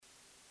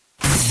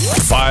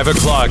5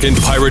 o'clock in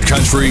Pirate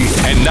Country,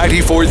 and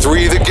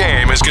 94.3 The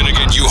Game is going to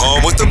get you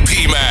home with the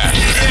P-Man.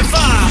 In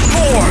 5,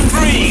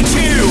 4, 3,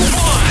 2,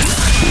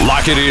 1.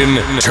 Lock it in,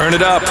 turn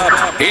it up.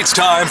 It's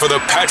time for the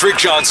Patrick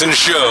Johnson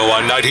Show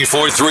on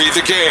 94.3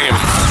 The Game.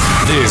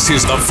 This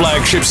is the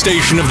flagship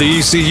station of the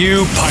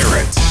ECU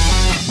Pirates.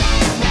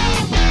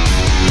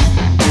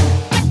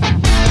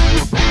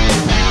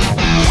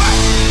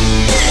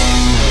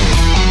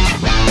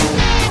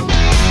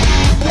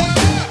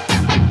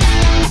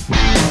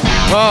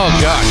 Oh,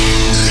 gosh.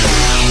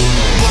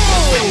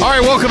 All right,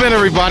 welcome in,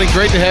 everybody.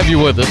 Great to have you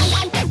with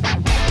us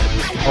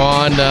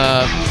on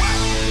a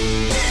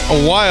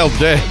wild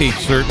day,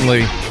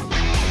 certainly.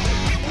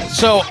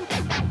 So,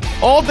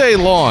 all day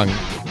long,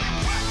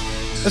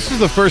 this is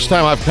the first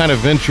time I've kind of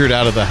ventured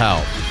out of the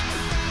house.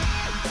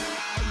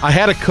 I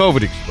had a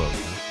COVID exposure.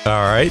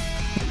 All right.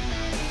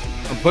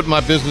 I'm putting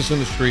my business in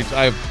the streets.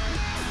 I've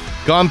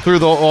gone through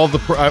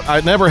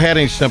I never had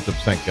any symptoms,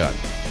 thank God.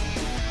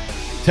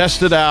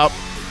 Tested out.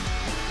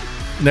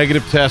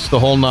 Negative test, the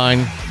whole 9,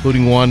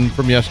 including one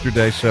from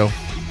yesterday.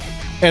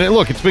 And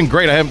look, it's been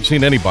great. I haven't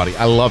seen anybody.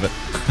 I love it.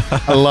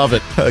 I love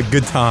it.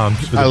 Good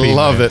times. I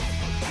love it.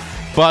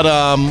 But,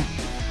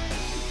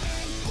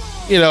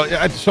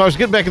 so I was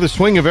getting back in the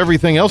swing of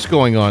everything else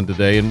going on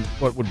today and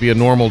what would be a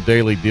normal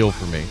daily deal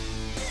for me.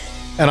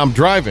 And I'm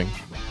driving.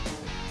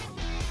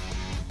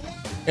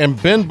 And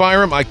Ben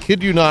Byram, I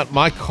kid you not,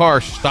 my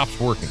car stops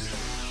working.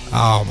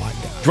 Oh, my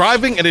God.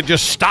 Driving, and it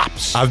just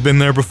stops. I've been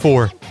there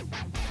before.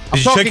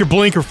 Did you check your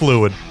blinker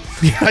fluid?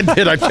 Yeah, I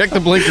did. I checked the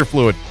blinker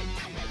fluid.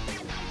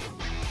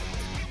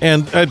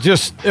 And a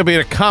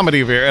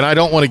comedy of error, and I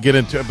don't want to get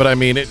into it, but I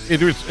mean,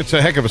 it's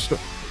a heck of a story.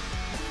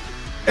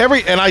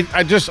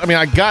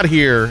 I got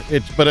here,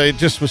 but it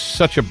just was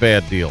such a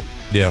bad deal.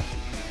 Yeah.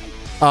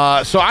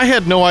 So I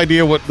had no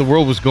idea what the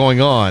world was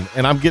going on,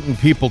 and I'm getting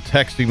people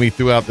texting me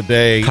throughout the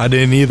day. I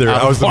didn't either.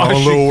 I was in my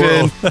own little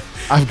world.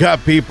 I've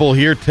got people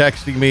here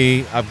texting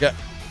me.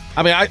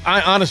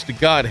 I honest to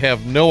God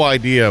have no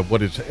idea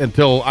what is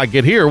until I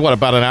get here.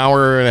 About an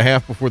hour and a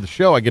half before the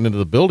show, I get into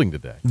the building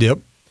today. Yep.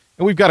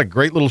 And we've got a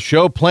great little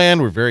show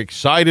planned. We're very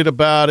excited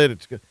about it.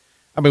 It's good.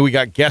 We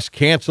got guests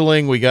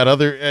canceling. We got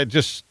other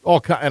just all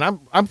kind. And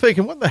I'm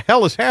thinking, what the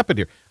hell has happened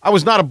here? I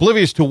was not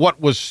oblivious to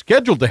what was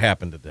scheduled to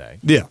happen today.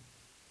 Yeah.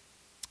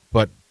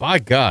 But by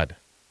God,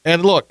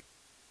 and look,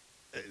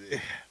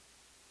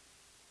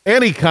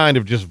 any kind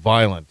of just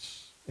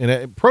violence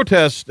and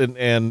protest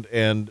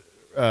and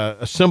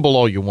assemble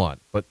all you want,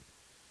 but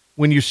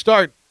when you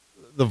start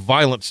the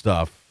violent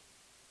stuff,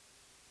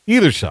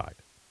 either side,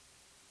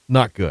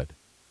 not good.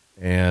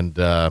 And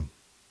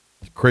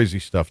crazy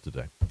stuff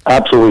today.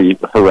 Absolutely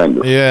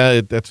horrendous. Yeah,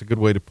 that's a good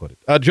way to put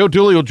it. Joe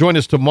Dooley will join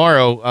us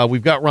tomorrow.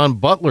 We've got Ron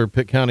Butler,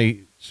 Pitt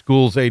County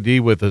Schools AD,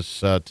 with us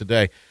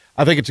today.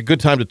 I think it's a good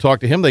time to talk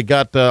to him. They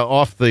got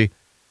off the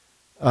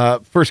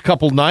first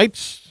couple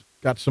nights,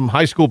 got some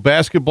high school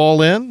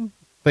basketball in.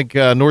 I think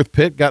North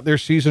Pitt got their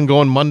season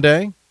going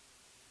Monday.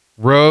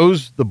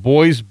 Rose, the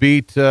boys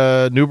beat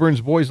New Bern's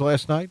boys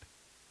last night.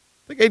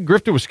 I think Aiden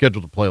Grifter was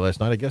scheduled to play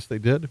last night. I guess they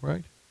did,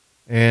 right?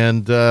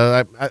 And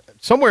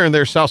somewhere in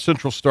there, South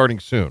Central starting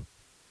soon.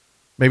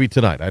 Maybe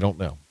tonight. I don't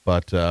know.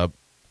 But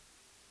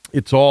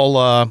it's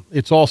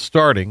all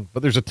starting.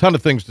 But there's a ton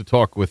of things to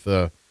talk with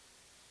him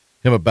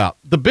about.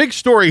 The big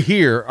story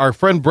here, our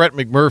friend Brett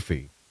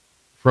McMurphy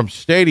from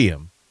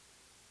Stadium,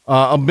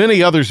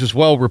 many others as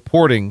well,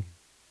 reporting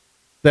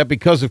that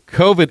because of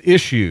COVID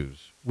issues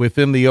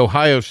within the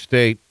Ohio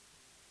State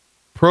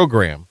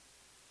program,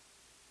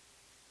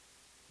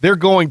 they're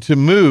going to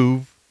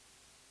move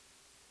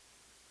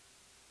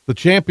the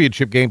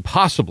championship game,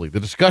 possibly.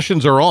 The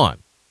discussions are on,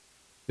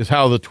 is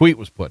how the tweet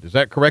was put. Is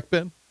that correct,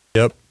 Ben?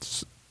 Yep.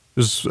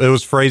 It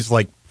was phrased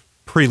like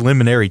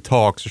preliminary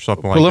talks or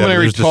something like that.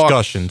 Preliminary talks,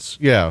 discussions.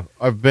 Yeah,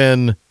 I've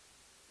been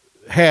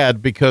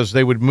had because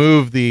they would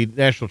move the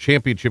national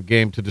championship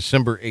game to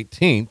December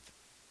 18th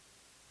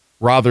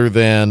rather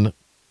than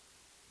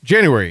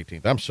January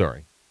 18th. I'm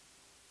sorry.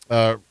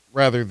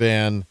 Rather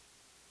than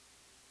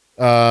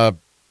the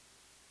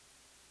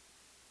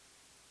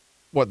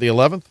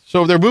 11th?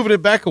 So they're moving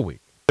it back a week.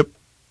 Yep.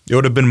 It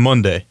would have been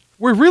Monday.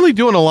 We're really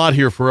doing a lot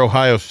here for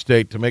Ohio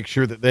State to make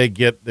sure that they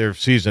get their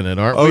season in,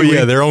 aren't we? Oh,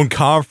 yeah, their own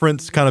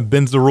conference kind of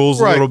bends the rules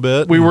a little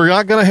bit. We were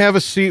not going to have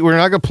a seat. We're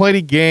not going to play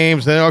any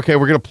games. Then, okay,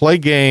 we're going to play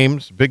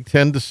games. Big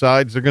Ten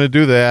decides they're going to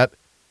do that.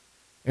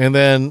 And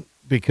then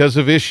because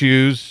of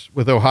issues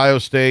with Ohio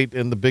State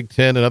and the Big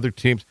Ten and other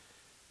teams,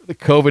 the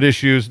COVID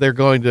issues, they're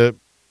going to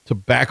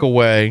back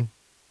away.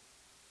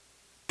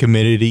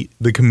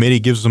 The committee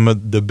gives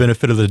them the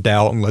benefit of the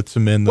doubt and lets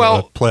them in the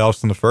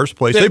playoffs in the first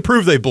place. They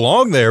prove they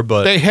belong there,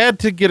 but they had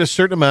to get a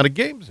certain amount of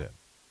games in.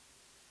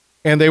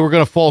 And they were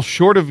going to fall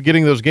short of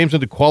getting those games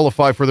in to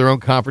qualify for their own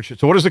conference.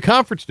 So what does the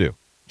conference do?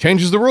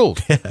 Changes the rules.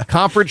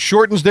 Conference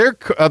shortens their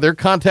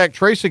contact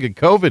tracing and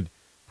COVID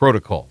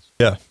protocols.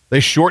 Yeah. They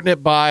shorten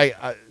it by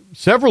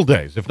several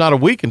days, if not a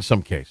week in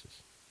some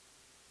cases.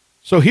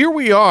 So here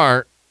we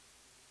are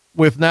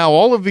with now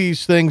all of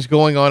these things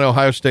going on at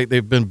Ohio State,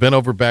 they've been bent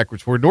over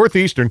backwards for.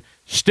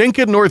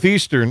 Stinking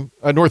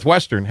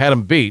Northwestern had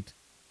them beat.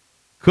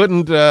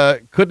 Couldn't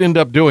end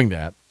up doing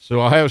that.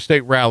 So Ohio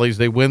State rallies.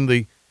 They win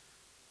the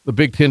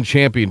Big Ten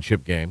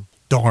championship game.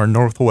 Darn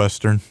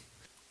Northwestern.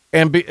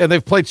 And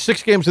they've played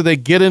 6 games and they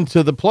get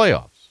into the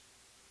playoffs.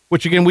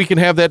 Which, again, we can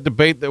have that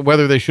debate that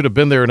whether they should have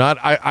been there or not.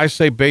 I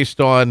say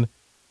based on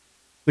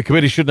the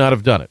committee should not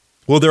have done it.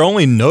 Well, their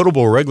only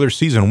notable regular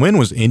season win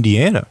was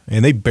Indiana,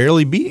 and they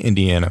barely beat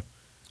Indiana.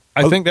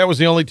 I think that was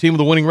the only team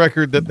with a winning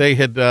record that they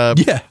had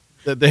that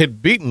they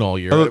had beaten all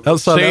year.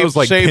 Outside that was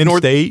like Penn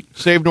State.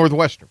 Save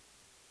Northwestern.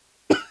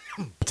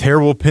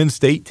 Terrible Penn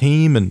State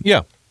team and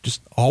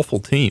just awful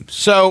teams.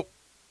 So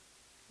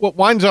what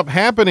winds up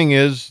happening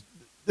is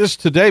this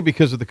today,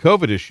 because of the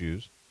COVID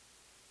issues,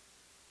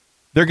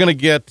 they're going to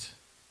get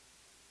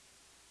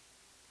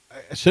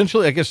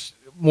essentially, I guess,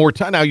 more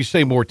time. Now, you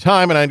say more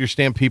time, and I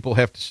understand people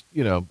have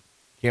to,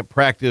 can't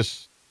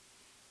practice.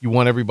 You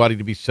want everybody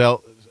to be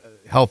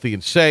healthy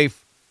and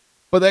safe.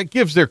 But that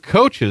gives their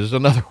coaches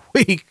another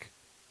week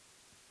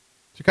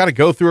to kind of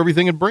go through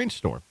everything and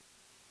brainstorm.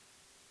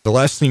 The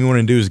last thing you want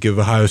to do is give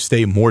Ohio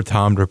State more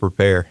time to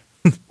prepare.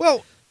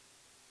 Well,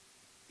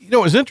 it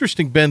was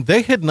interesting, Ben.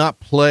 They had not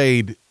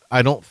played,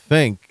 I don't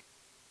think,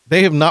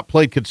 they have not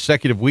played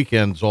consecutive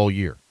weekends all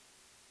year.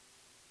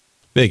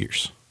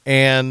 Figures.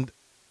 And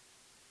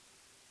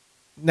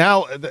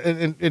now,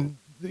 and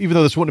even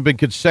though this wouldn't have been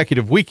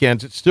consecutive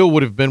weekends, it still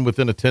would have been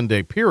within a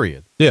 10-day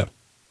period. Yeah.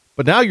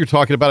 But now you're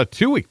talking about a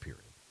 2-week period.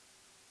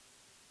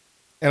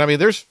 And, I mean,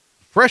 there's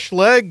fresh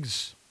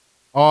legs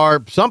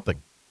are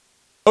something.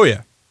 Oh,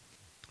 yeah.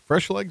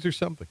 Fresh legs are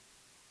something.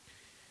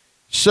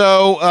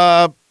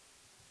 So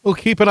we'll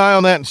keep an eye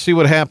on that and see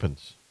what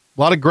happens.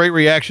 A lot of great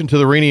reaction to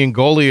the Rini and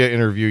Golia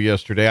interview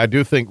yesterday. I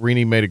do think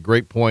Rini made a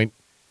great point.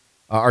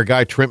 Our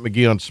guy Trent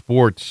McGee on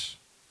Sports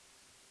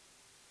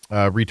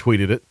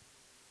retweeted it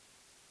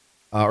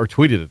or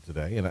tweeted it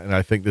today, and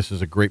I think this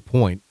is a great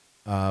point.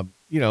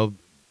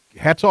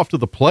 Hats off to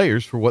the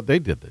players for what they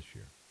did this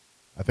year.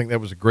 I think that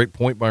was a great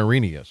point by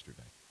Rini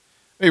yesterday.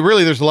 Hey,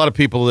 really, there's a lot of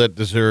people that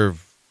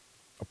deserve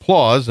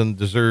applause and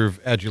deserve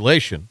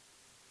adulation,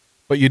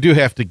 but you do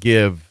have to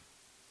give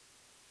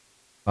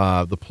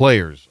the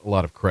players a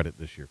lot of credit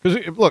this year.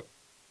 Because, look,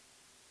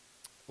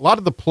 a lot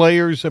of the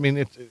players, I mean,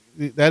 it's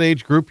that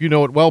age group, you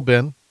know it well,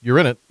 Ben, you're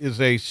in it, is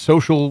a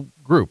social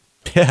group.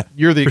 Yeah,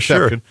 you're the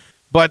exception. Sure.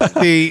 But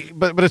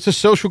but it's a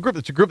social group.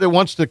 It's a group that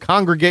wants to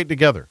congregate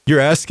together. You're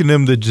asking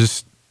them to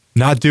just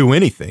not do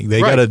anything. They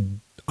got to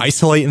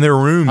isolate in their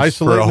rooms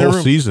for a whole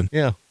season.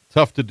 Yeah,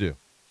 tough to do.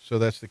 So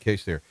that's the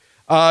case there.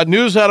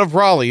 News out of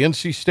Raleigh,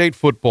 NC State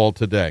football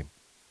today,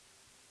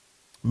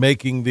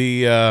 making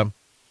the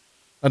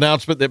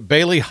announcement that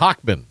Bailey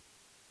Hockman,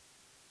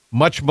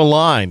 much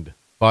maligned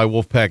by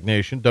Wolfpack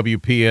Nation,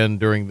 WPN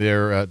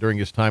during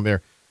his time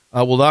there,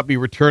 will not be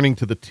returning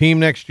to the team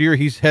next year.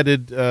 He's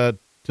headed to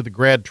the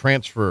grad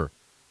transfer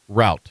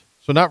route.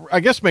 So I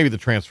guess maybe the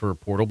transfer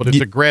portal, but it's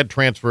a grad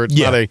transfer. It's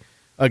not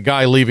a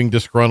guy leaving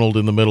disgruntled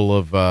in the middle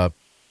of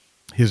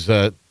his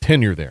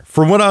tenure there.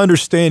 From what I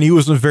understand, he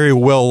wasn't very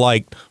well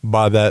liked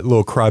by that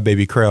little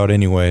crybaby crowd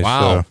anyway.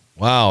 Wow. So.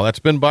 Wow, that's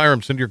Ben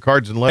Byram. Send your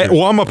cards and letters. Hey,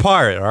 well, I'm a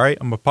Pirate, all right?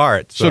 I'm a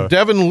Pirate. So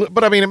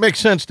but I mean, it makes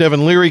sense.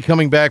 Devin Leary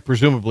coming back,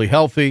 presumably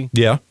healthy.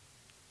 Yeah.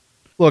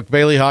 Look,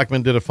 Bailey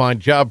Hockman did a fine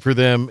job for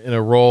them in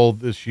a role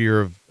this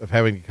year of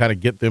having to kind of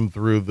get them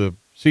through the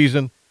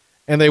season,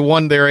 and they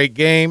won their 8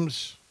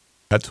 games.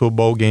 Got to a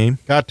bowl game.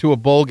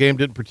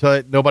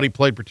 Nobody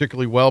played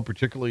particularly well.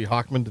 Particularly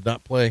Hockman did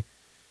not play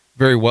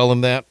very well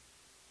in that,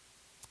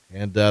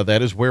 and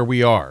that is where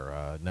we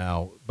are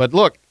now. But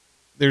look,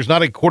 there's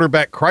not a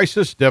quarterback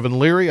crisis. Devin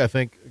Leary, I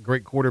think, a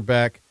great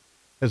quarterback,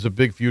 has a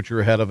big future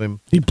ahead of him.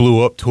 He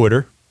blew up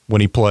Twitter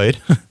when he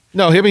played.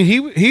 No, I mean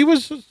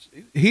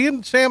he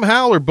and Sam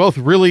Howell are both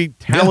really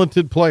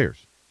talented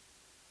players,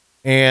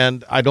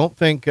 and I don't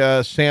think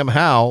Sam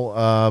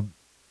Howell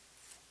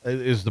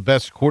is the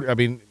best quarter. I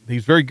mean,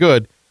 he's very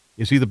good.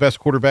 Is he the best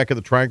quarterback of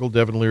the Triangle?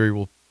 Devin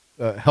Leary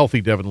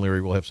healthy Devin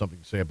Leary will have something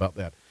to say about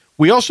that.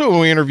 We also, when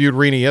we interviewed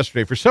Rini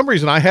yesterday, for some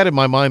reason I had in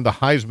my mind the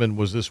Heisman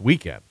was this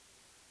weekend.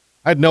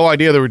 I had no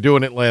idea they were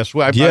doing it last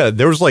week.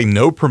 There was like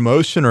no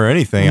promotion or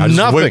anything. I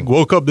just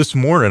woke up this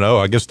morning. Oh,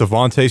 I guess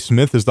Devontae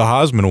Smith is the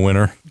Heisman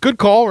winner. Good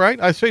call, right?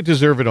 I say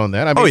deserve it on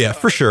that. I mean,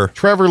 for sure.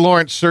 Trevor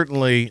Lawrence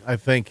certainly, I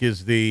think,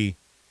 is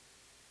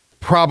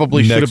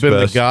probably should have been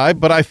the guy.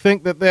 But I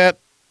think that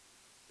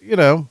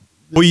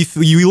Well,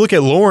 you look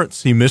at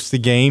Lawrence. He missed the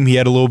game. He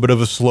had a little bit of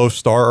a slow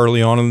start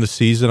early on in the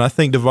season. I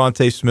think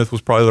Devontae Smith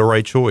was probably the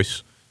right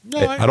choice. No,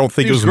 I don't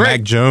think it was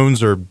Mac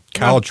Jones or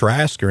Kyle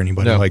Trask or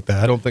anybody like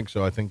that. I don't think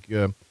so. I think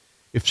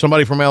if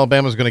somebody from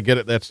Alabama is going to get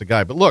it, that's the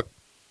guy. But look,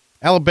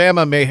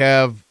 Alabama may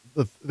have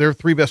their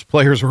 3 best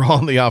players are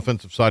on the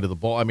offensive side of the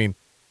ball. I mean,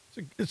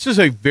 this is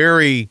a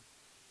very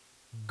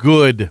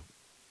good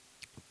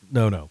 –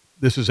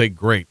 this is a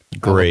great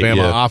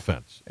Alabama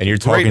offense. And you're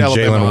talking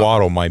Jalen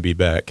Waddle might be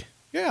back.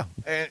 Yeah,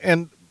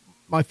 and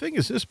my thing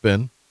is this,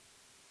 Ben.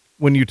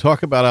 when you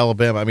talk about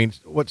Alabama, I mean,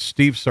 what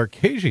Steve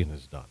Sarkisian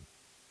has done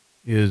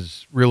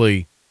is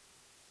really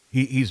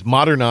he's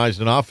modernized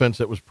an offense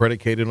that was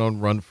predicated on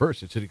run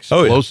first. It's an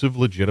explosive,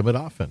 legitimate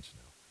offense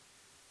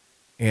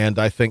now. And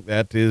I think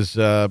that is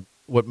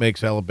what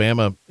makes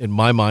Alabama, in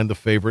my mind, the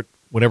favorite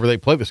whenever they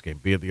play this game,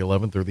 be it the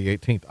 11th or the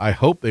 18th. I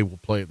hope they will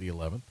play at the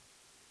 11th.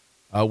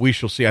 We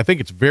shall see. I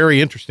think it's very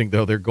interesting,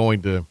 though. They're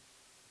going to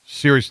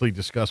seriously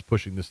discuss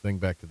pushing this thing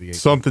back to the 18th.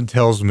 Something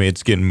tells me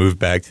it's getting moved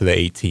back to the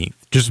 18th,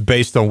 just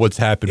based on what's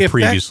happened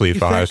previously at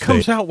Ohio State. If that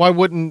comes out, why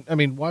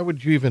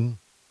would you even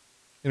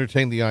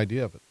entertain the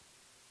idea of it?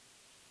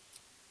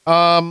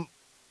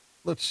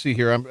 Let's see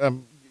here.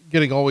 I'm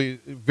getting always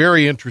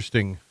very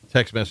interesting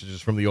text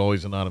messages from the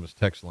always anonymous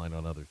text line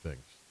on other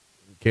things.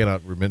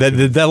 Cannot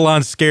remember. That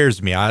line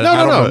scares me.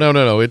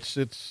 No. It's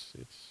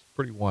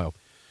pretty wild.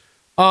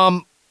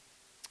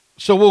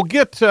 So we'll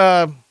get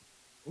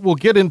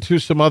into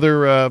some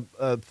other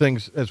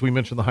things as we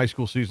mentioned. The high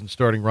school season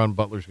starting. Ron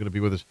Butler's going to be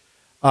with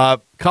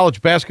us.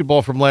 College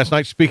basketball from last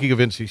night. Speaking of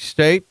NC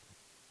State,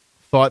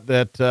 thought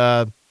that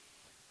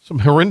some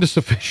horrendous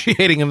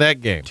officiating in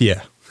that game.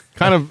 Yeah.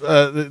 Kind of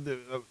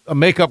a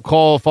makeup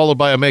call followed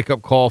by a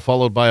makeup call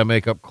followed by a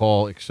makeup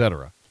call,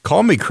 etc.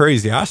 Call me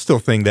crazy. I still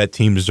think that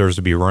team deserves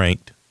to be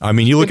ranked. I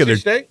mean, you look NC at their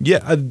State?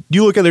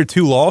 you look at their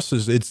 2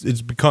 losses.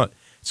 It's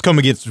come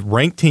against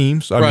ranked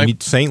teams. I mean,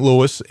 St.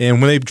 Louis,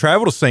 and when they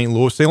traveled to St.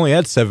 Louis, they only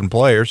had 7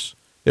 players.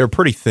 They were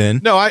pretty thin.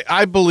 No,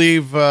 I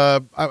believe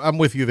I'm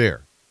with you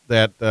there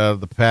that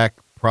the Pac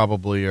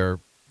probably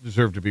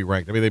deserve to be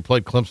ranked. I mean, they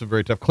played Clemson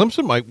very tough.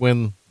 Clemson might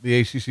win the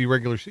ACC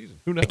regular season.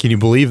 Who knows? Can you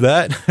believe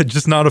that?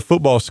 Just not a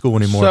football school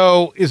anymore.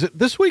 So is it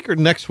this week or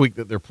next week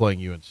that they're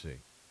playing UNC?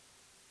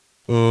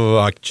 Oh,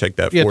 I can check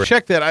that for you. Yeah,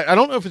 check that. I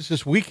don't know if it's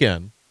this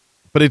weekend,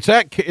 but it's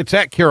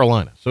at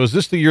Carolina. So is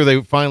this the year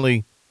they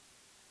finally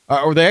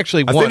or they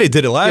actually won? I think they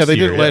did it last year. Yeah, they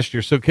did it last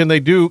year. So can they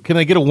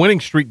get a winning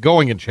streak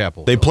going in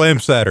Chapel Hill? They play them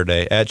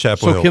Saturday at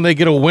Chapel Hill. So can they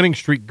get a winning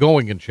streak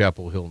going in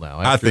Chapel Hill now?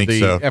 I think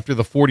so. After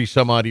the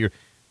 40-some-odd year.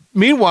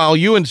 Meanwhile,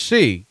 UNC,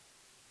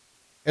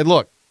 and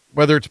look,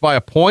 whether it's by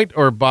a point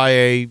or by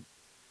a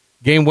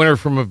game winner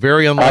from a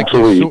very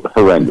unlikely absolutely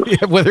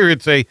horrendous. Whether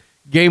it's a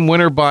game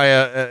winner by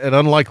an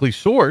unlikely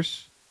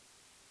source,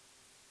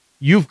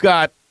 you've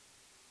got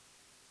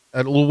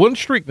a little win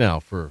streak now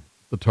for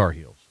the Tar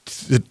Heels.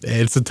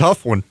 It's a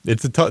tough one.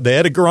 They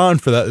had a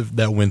grind for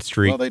that win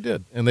streak. Well, they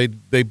did, and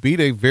they beat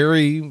a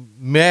very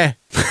meh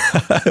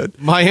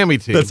Miami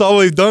team. That's all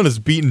they've done is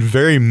beaten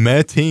very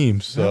meh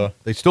teams. So. Yeah,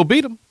 they still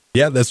beat them.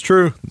 Yeah, that's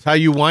true. That's how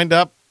you wind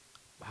up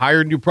higher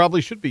than you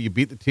probably should be. You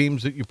beat the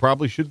teams that you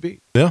probably should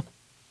beat. Yeah,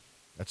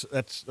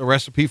 that's a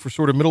recipe for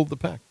sort of middle of the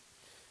pack.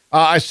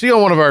 I see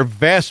on one of our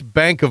vast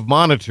bank of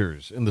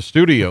monitors in the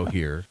studio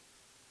here,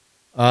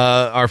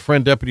 our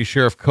friend Deputy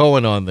Sheriff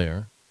Cohen on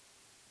there,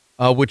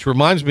 which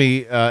reminds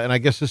me, and I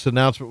guess this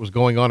announcement was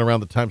going on around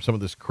the time some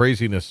of this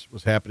craziness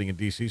was happening in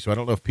D.C., so I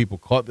don't know if people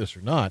caught this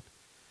or not,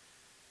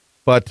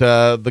 but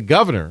the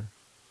governor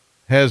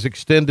has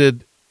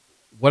extended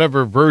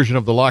whatever version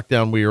of the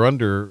lockdown we are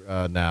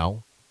under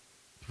now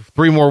for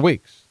 3 more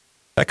weeks.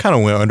 That kind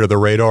of went under the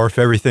radar if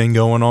everything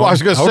going on. Well, I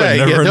was going to say,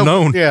 never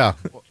known. Yeah,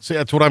 see,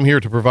 that's what I'm here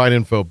to provide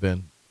info,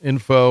 Ben.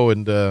 Info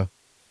and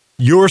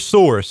your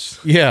source.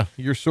 Yeah,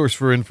 your source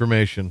for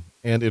information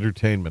and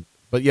entertainment.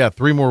 But yeah,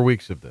 3 more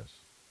weeks of this,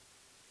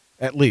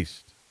 at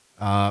least.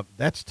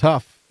 That's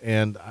tough,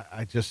 and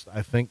I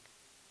think,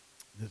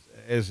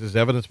 as is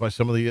evidenced by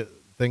some of the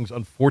things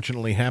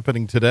unfortunately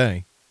happening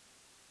today,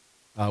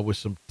 with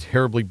some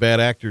terribly bad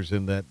actors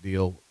in that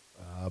deal,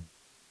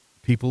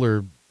 people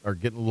are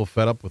getting a little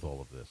fed up with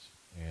all of this,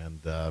 and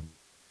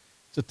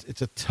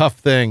it's a tough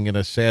thing and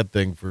a sad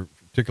thing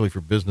particularly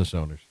for business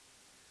owners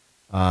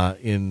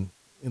in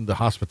the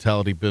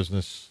hospitality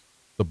business,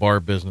 the bar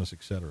business,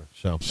 etc.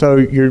 So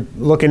you're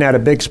looking at a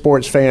big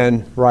sports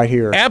fan right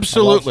here.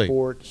 Absolutely.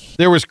 Sports.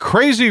 There was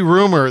crazy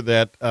rumor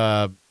that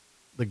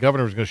the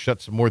governor was going to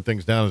shut some more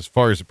things down as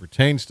far as it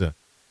pertains to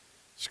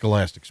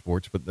scholastic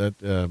sports, but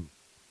that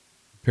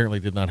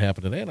apparently did not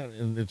happen today,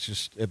 and it's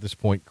just at this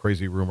point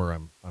crazy rumor.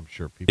 I'm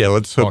sure people. Yeah,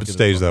 let's hope it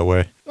stays that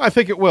way. I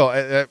think it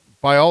will.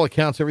 By all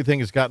accounts, everything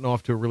has gotten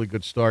off to a really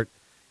good start.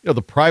 You know,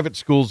 the private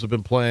schools have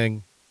been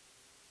playing,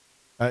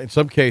 in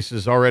some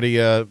cases, already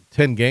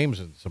 10 games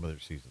in some of their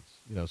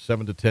seasons.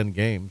 7 to 10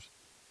 games,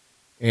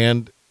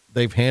 and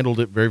they've handled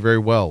it very, very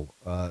well.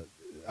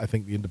 I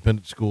think the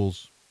independent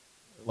schools,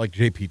 like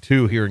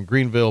JP2 here in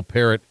Greenville,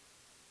 Parrott,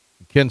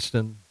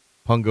 Kinston,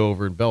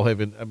 Pungover, and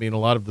Bellhaven, I mean, a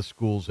lot of the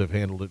schools have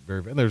handled it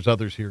very, and there's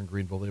others here in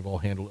Greenville. They've all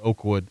handled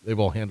Oakwood. They've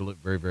all handled it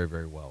very, very,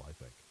 very well, I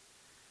think.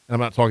 And I'm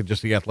not talking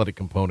just the athletic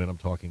component. I'm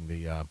talking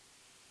the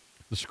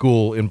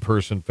school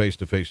in-person,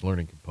 face-to-face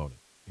learning component,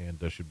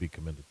 and should be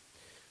commended.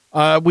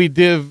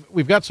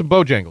 We've got some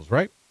Bojangles,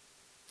 right?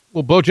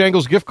 Little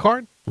Bojangles gift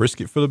card.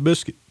 Risk it for the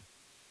biscuit.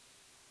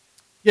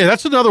 Yeah,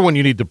 that's another one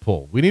you need to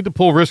pull. We need to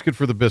pull risk it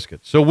for the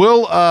biscuit. So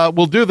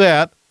we'll do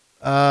that.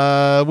 What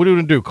are we going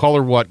to do?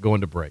 Caller what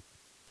going to break?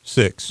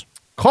 6.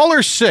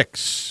 Caller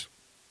 6.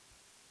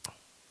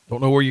 Don't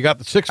know where you got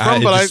the 6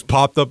 from, but it just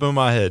popped up in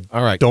my head.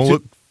 All right.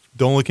 Don't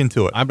look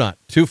into it. I'm not.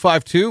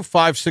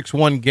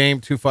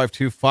 252-561-GAME,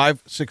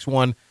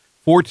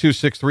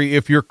 252-561-4263.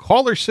 If you're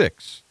caller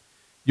 6,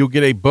 you'll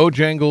get a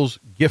Bojangles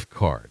gift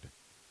card,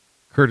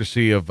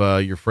 courtesy of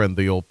your friend,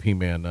 the old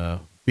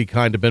P-Man. Be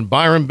kind to Ben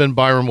Byron. Ben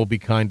Byron will be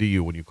kind to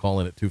you when you call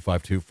in at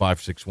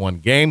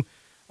 252-561-GAME.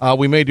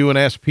 We may do an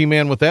Ask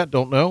P-Man with that.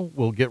 Don't know.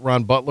 We'll get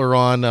Ron Butler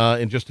on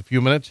in just a few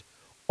minutes.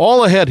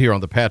 All ahead here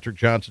on the Patrick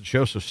Johnson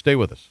Show, so stay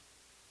with us.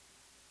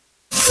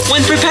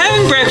 When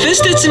preparing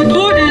breakfast, it's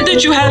important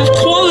that you have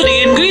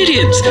quality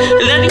ingredients.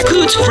 That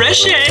includes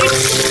fresh eggs,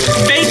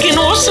 bacon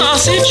or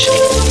sausage,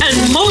 and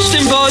most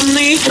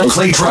importantly,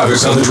 Clay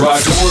Travis on the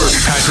drive to work,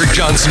 Patrick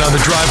Johnson on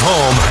the drive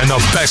home, and the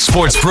best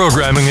sports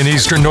programming in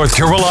Eastern North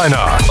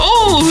Carolina.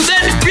 oh,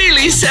 that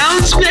really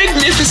sounds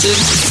magnificent.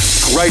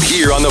 Right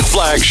here on the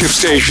flagship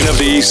station of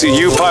the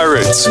ECU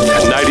Pirates,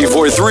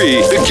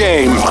 94.3 The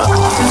Game.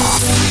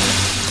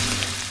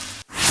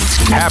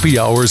 Happy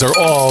hours are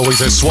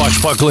always a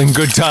swashbuckling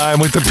good time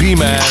with the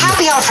P-Man.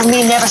 Happy hour for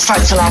me never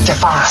starts till after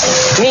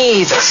 5.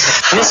 Me either.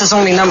 This is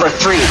only number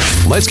 3.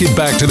 Let's get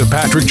back to the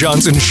Patrick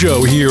Johnson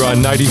Show here on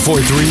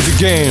 94.3 The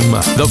Game,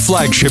 the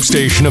flagship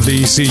station of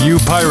the ECU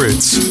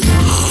Pirates.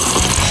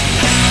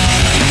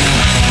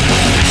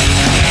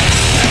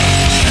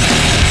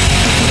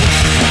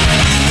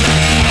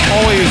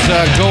 Always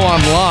go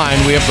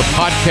online. We have the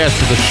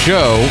podcast of the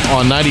show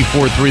on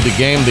 94.3 The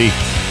Game, the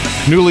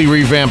newly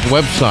revamped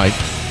website.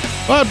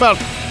 Well, about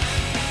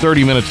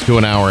 30 minutes to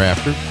an hour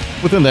after,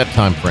 within that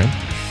time frame.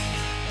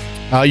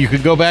 You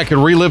could go back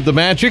and relive the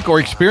magic or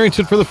experience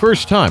it for the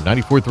first time.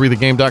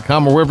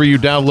 943thegame.com or wherever you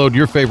download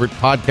your favorite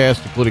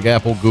podcast, including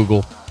Apple,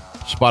 Google,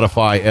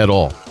 Spotify, et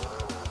al.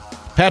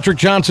 Patrick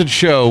Johnson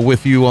Show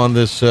with you on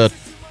this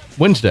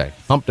Wednesday,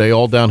 hump day,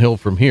 all downhill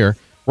from here.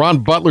 Ron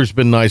Butler's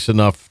been nice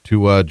enough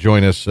to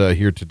join us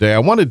here today. I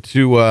wanted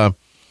to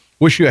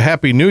wish you a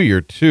Happy New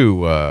Year,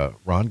 too,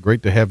 Ron.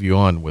 Great to have you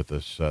on with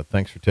us.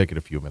 Thanks for taking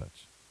a few minutes.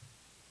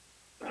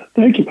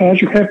 Thank you,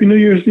 Patrick. Happy New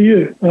Year's to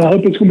you. I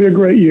hope it's going to be a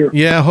great year.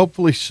 Yeah,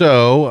 hopefully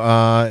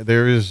so.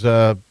 There is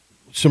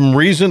some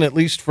reason, at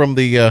least from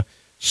the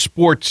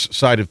sports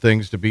side of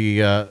things, to be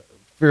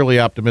fairly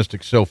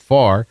optimistic so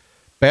far.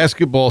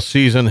 Basketball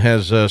season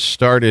has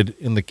started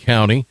in the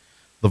county.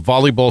 The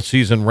volleyball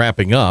season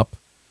wrapping up.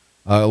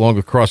 Along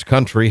with cross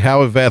country.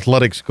 How have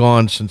athletics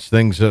gone since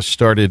things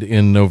started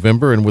in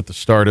November and with the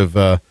start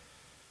of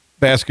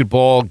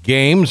basketball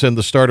games and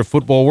the start of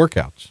football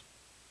workouts?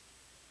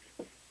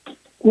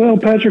 Well,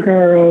 Patrick,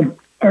 our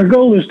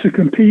goal is to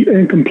compete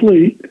and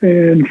complete.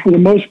 And for the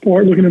most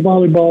part, looking at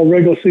volleyball,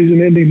 regular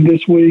season ending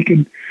this week,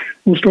 and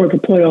we'll start the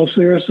playoffs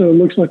there. So it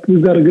looks like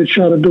we've got a good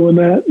shot of doing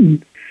that.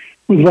 And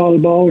with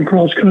volleyball and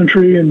cross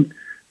country and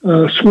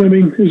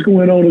swimming is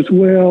going on as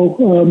well.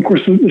 Of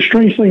course, the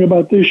strange thing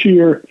about this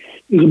year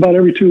is about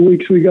every 2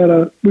 weeks we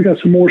got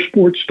some more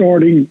sports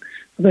starting.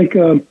 I think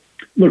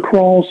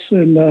lacrosse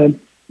and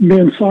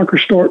men's soccer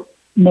start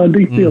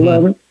Monday, the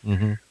 11th.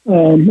 Mm-hmm.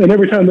 And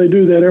every time they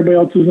do that, everybody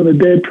else is in a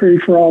dead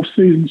period for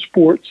off-season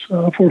sports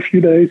for a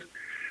few days.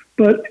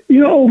 But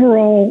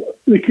overall,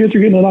 the kids are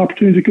getting an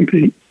opportunity to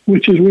compete,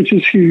 which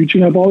is huge.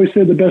 And I've always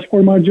said the best part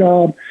of my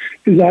job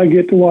is I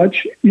get to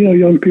watch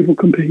young people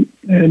compete,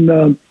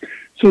 and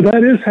so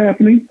that is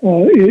happening.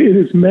 It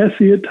is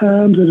messy at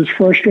times. It is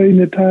frustrating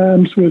at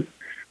times with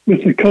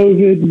the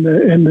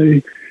COVID and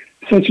the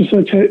such and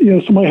such.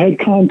 Somebody had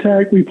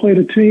contact. We played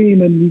a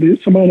team, and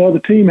somebody on the other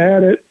team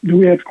had it. Do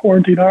we have to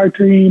quarantine our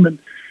team? And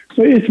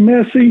so it's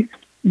messy,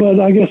 but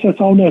I guess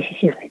that's all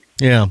necessary.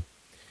 Yeah.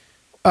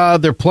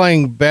 They're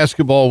playing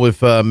basketball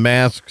with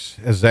masks.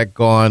 Has that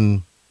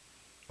gone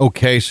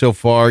okay so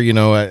far?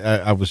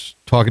 I was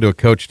talking to a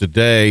coach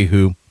today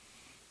who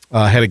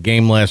had a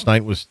game last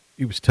night.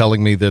 He was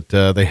telling me that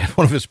they had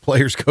one of his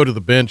players go to the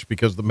bench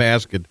because the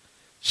mask had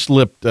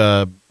slipped,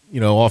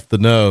 off the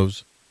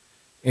nose.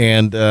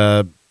 And,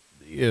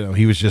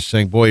 he was just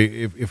saying, boy,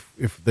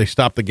 if they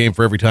stopped the game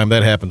for every time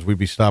that happens, we'd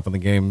be stopping the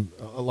game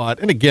a lot.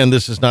 And again,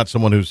 this is not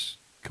someone who's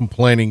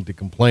complaining to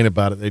complain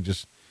about it. They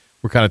just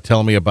were kind of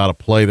telling me about a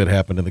play that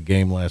happened in the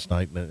game last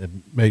night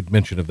and made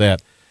mention of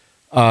that.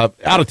 Out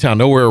of town,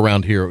 nowhere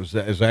around here. It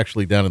was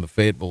actually down in the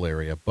Fayetteville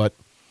area. But,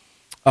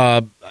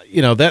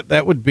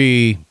 that would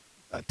be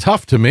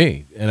tough to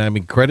me. And I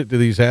mean, credit to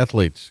these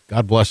athletes.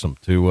 God bless them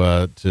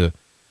to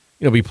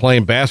be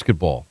playing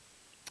basketball.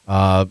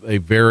 A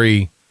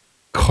very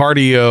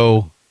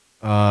cardio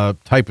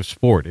type of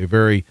sport, a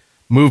very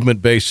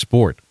movement-based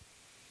sport.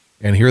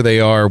 And here they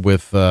are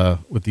with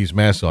these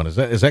masks on.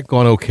 Has that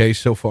gone okay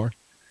so far?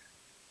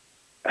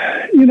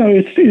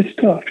 It's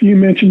tough. You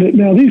mentioned it.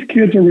 Now, these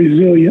kids are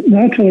resilient. And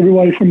I tell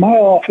everybody from my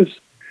office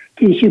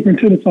to the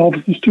superintendent's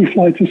office, there's 2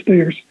 flights of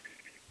stairs.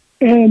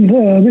 And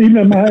even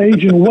at my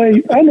age and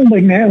weight, I know they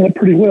can handle it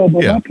pretty well.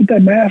 But when I put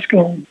that mask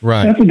on,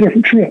 that's a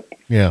different trip.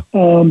 Yeah.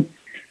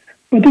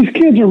 But these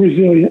kids are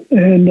resilient.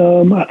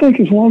 And I think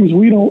as long as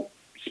we don't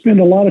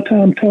spend a lot of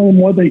time telling them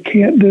what they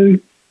can't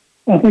do,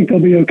 I think they'll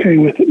be okay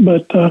with it.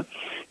 But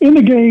in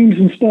the games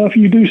and stuff,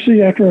 you do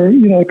see after,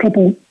 a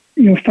couple,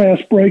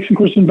 fast breaks. And of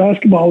course, in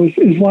basketball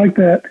is like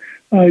that.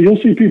 You'll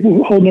see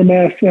people holding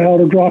their masks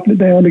out or dropping it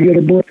down to get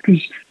a breath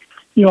because,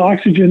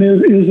 oxygen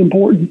is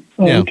important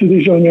to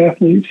these young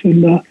athletes.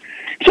 And so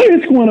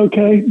it's going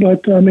okay,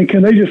 but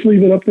can they just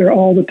leave it up there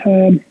all the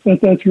time?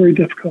 That's very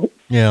difficult.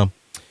 Yeah.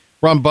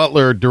 Ron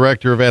Butler,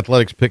 Director of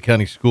Athletics, Pitt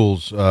County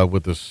Schools,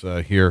 with us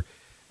here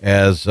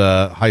as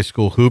high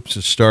school hoops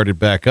has started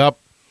back up.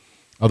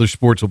 Other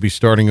sports will be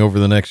starting over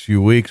the next few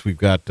weeks. We've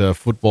got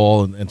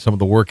football and some of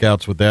the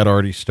workouts with that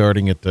already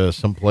starting at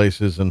some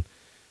places, and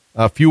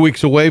a few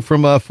weeks away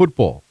from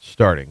football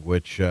starting,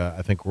 which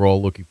I think we're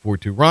all looking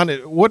forward to. Ron,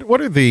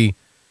 what are the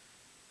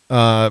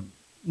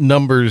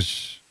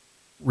numbers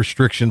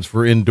restrictions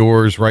for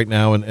indoors right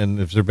now, and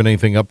has there been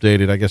anything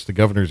updated? I guess the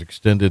governor's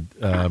extended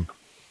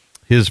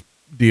his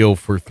deal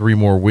for 3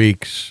 more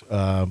weeks,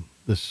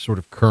 this sort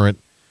of current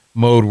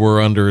mode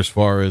we're under as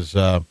far as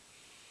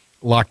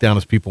lockdown,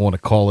 as people want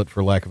to call it,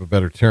 for lack of a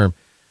better term.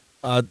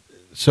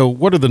 So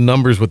what are the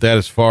numbers with that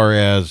as far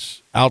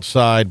as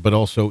outside, but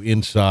also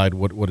inside,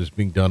 what is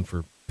being done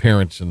for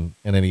parents and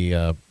any,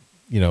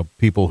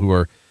 people who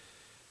are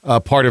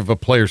part of a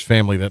player's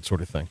family, that sort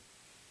of thing?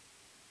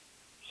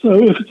 So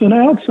if it's an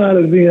outside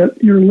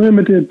event, you're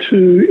limited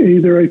to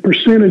either a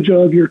percentage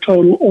of your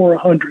total or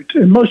 100.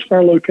 In most of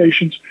our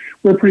locations,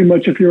 we're pretty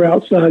much, if you're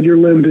outside, you're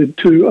limited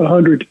to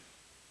 100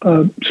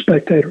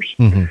 spectators.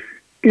 Mm-hmm.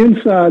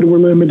 Inside, we're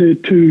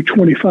limited to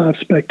 25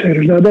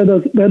 spectators. Now,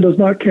 that does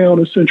not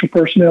count essential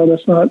personnel.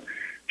 That's not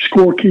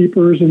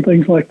scorekeepers and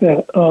things like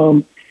that.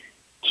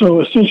 So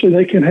essentially,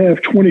 they can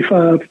have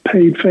 25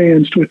 paid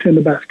fans to attend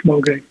a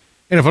basketball game.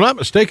 And if I'm not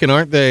mistaken,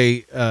 aren't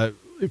they,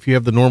 if you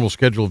have the normal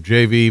schedule of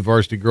JV,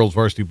 varsity girls,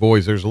 varsity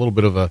boys, there's a little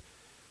bit of a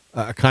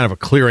kind of a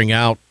clearing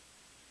out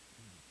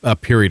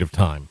period of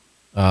time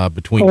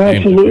between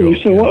games.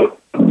 Absolutely. So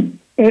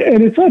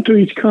and it's up to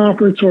each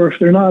conference, or if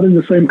they're not in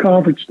the same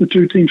conference, the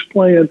 2 teams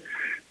playing.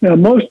 Now,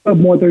 most of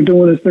them, what they're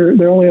doing is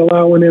they're only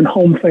allowing in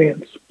home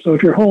fans. So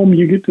if you're home,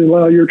 you get to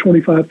allow your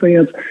 25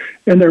 fans,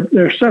 and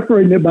they're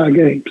separating it by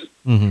games.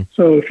 Mm-hmm.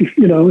 So if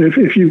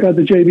if you've got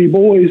the JV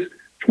boys,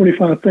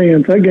 25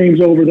 fans, that game's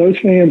over. Those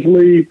fans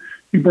leave.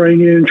 You bring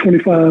in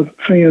 25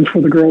 fans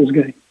for the girls'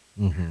 game.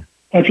 Mm-hmm.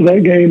 After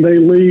that game, they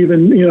leave,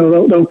 and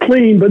they'll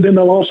clean, but then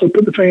they'll also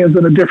put the fans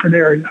in a different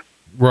area.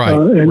 Right,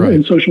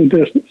 and social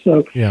distance.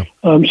 So, so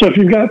if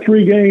you've got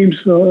 3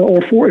 games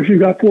or 4, if you've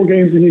got 4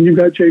 games and then you've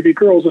got JV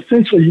girls,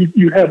 essentially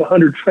you have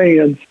 100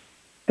 fans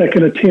that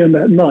can attend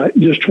that night,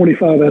 just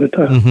 25 at a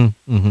time.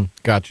 Mm-hmm, mm-hmm.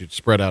 Got you.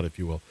 Spread out, if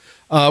you will.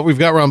 We've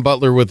got Ron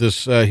Butler with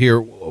us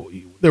here.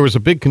 There was a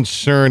big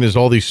concern as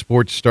all these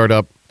sports start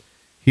up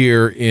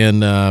here in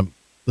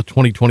the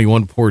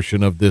 2021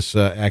 portion of this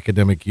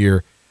academic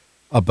year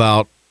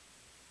about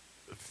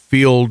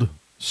field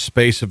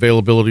space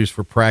availabilities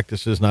for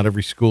practices. Not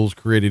every school is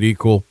created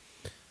equal.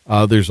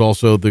 There's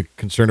also the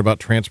concern about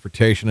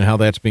transportation and how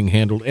that's being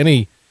handled.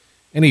 Any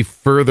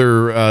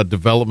further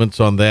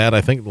developments on that?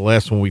 I think the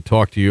last one we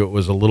talked to you, it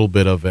was a little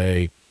bit of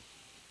a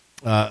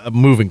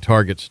moving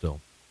target still.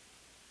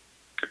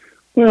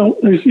 Well,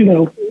 there's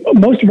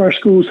most of our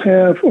schools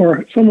have,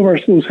 or some of our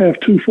schools have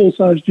 2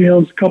 full-size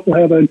gyms. A couple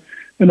have an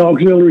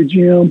auxiliary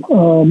gym.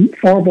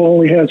 Farmville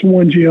only has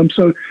 1 gym,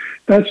 so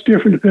that's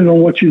different depending on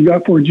what you've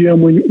got for a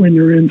gym when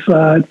you're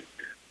inside.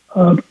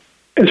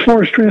 As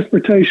far as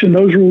transportation,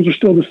 those rules are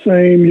still the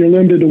same. You're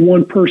limited to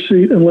 1 per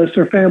seat unless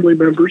they're family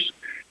members.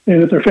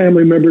 And if they're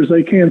family members,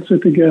 they can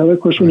sit together.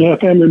 Of course, when you have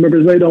family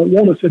members, they don't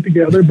want to sit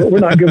together, but we're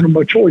not giving them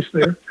a choice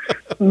there.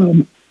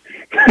 We're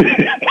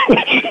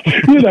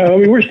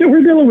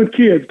dealing with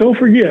kids. Don't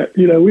forget,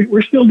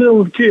 we're still dealing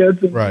with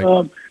kids. And, right.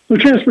 So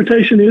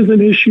transportation is an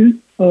issue.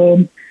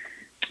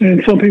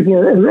 And some people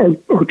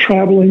are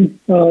traveling,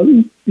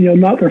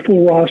 not their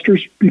full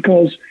rosters,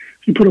 because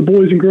if you put a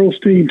boys and girls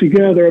team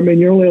together,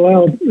 you're only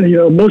allowed,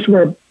 most of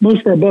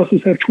our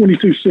buses have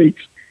 22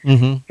 seats.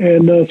 Mm-hmm.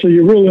 And so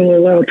you're really only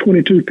allowed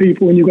 22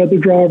 people, and you've got the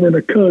driver and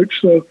a coach.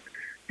 So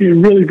it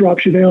really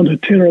drops you down to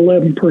 10 or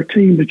 11 per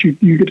team that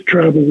you get to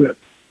travel with.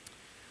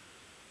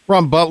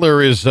 Ron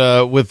Butler is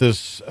with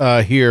us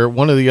here.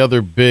 One of the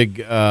other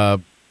big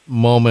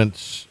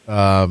moments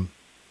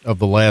of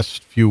the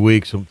last few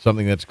weeks,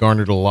 something that's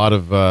garnered a lot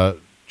of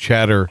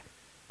chatter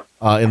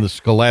in the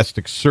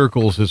scholastic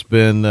circles, has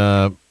been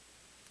the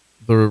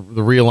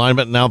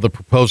realignment, now the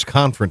proposed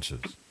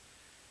conferences.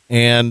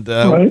 And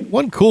right.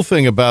 One cool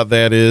thing about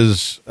that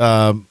is,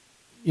 all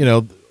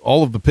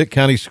of the Pitt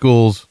County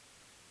schools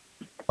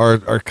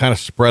are kind of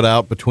spread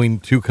out between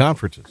 2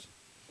 conferences,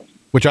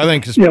 which I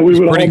think is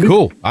pretty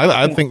cool.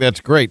 I think that's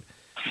great.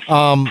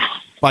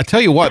 I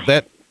tell you what,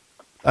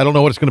 I don't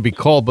know what it's going to be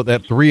called, but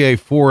that 3A,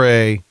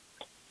 4A,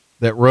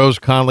 that Rose,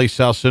 Conley,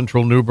 South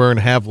Central, New Bern,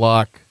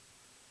 Havelock,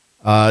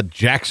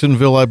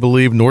 Jacksonville, I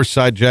believe,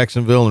 Northside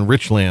Jacksonville, and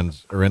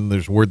Richlands are in.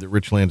 There's word that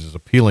Richlands is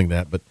appealing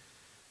that, but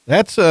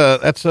it's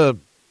a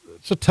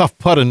tough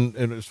putt in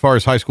as far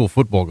as high school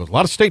football goes. A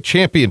lot of state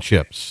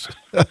championships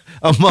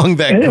among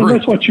that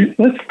group.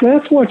 And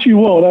that's what you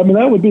want.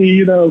 That would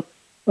be, and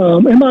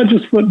not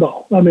just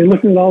football.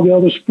 Looking at all the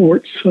other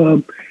sports,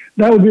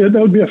 that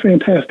would be a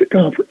fantastic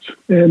conference.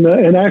 And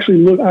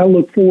actually, I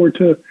look forward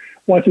to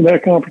watching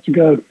that conference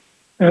go.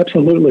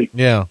 Absolutely.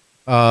 Yeah,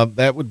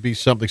 that would be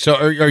something. So,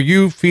 are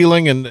you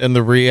feeling and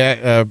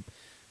the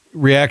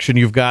reaction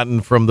you've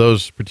gotten from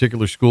those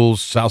particular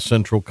schools, South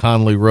Central,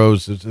 Conley,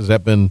 Rose? Has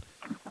that been?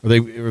 Are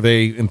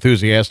they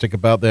enthusiastic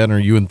about that? And are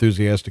you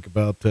enthusiastic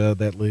about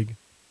that league?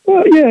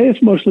 Well, yeah,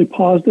 it's mostly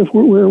positive.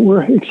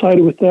 We're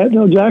excited with that.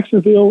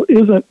 Jacksonville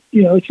isn't.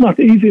 It's not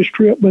the easiest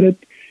trip, but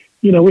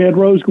we had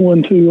Rose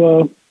going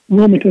to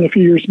Wilmington a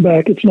few years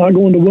back. It's not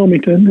going to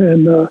Wilmington,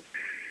 and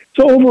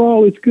so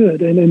overall it's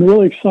good. And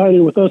really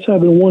excited with us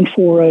having one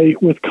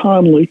 4A with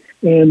Conley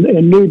and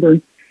New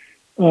Bern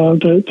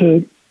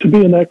to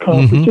be in that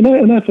conference.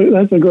 And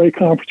that's a great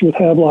conference with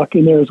Havelock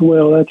in there as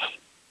well.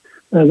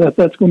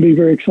 That's going to be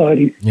very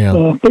exciting.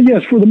 Yeah. But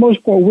yes, for the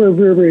most part, we're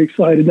very, very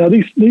excited. Now,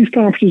 these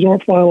conferences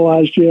aren't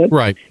finalized yet.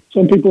 Right.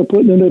 Some people are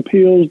putting in the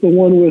appeals. The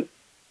one with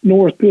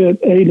North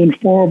Pitt, Ayden, and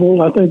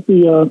Farmville. I think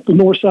the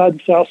north side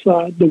and south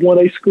side, the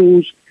 1A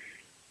schools,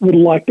 would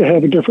like to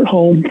have a different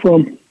home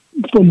from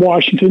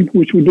Washington,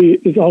 which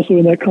is also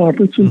in that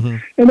conference,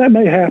 and that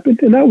may happen,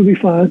 and that would be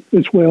fine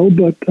as well.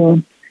 But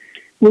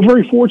we're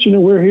very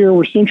fortunate. We're here.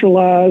 We're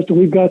centralized, and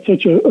we've got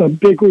such a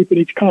big group in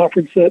each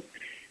conference that.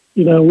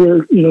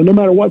 We're, no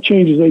matter what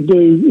changes they do,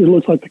 it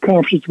looks like the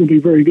conference is going to be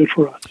very good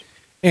for us.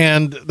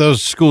 And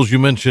those schools you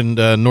mentioned,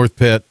 North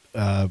Pitt,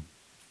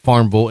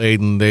 Farmville,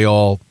 Ayden, they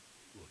all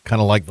kind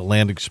of like the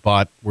landing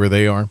spot where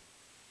they are?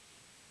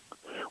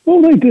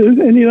 Well, they do.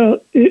 And,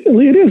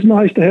 it is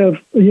nice to have,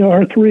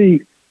 our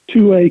 3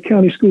 2A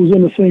county schools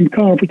in the same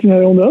conference.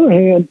 On the other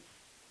hand,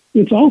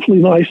 it's awfully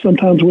nice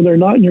sometimes when they're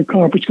not in your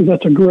conference because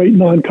that's a great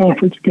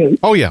non-conference game.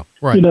 Oh yeah,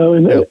 right.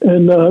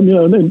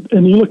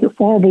 And you look at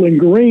Farmville and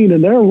Green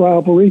and their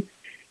rivalry,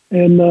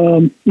 and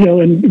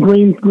and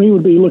Green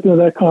would be looking at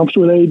that conference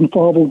with Ayden,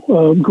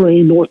 Farmville,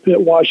 Green, North Pitt,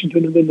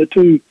 Washington, and then the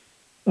 2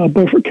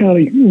 Beaufort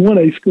County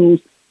 1A schools.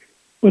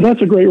 But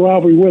that's a great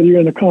rivalry whether you're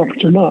in the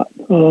conference or not.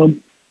 We're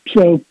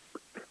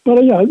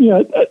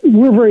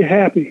very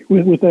happy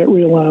with that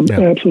realignment.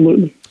 Yeah.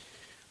 Absolutely.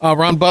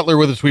 Ron Butler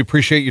with us. We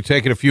appreciate you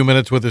taking a few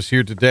minutes with us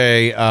here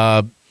today.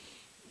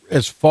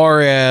 As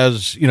far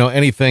as,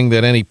 anything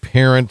that any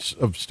parents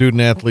of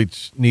student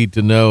athletes need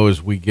to know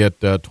as we get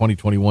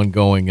 2021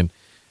 going and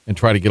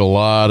try to get a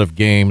lot of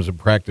games and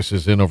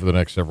practices in over the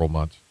next several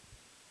months.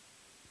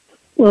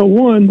 Well,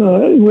 one,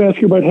 we ask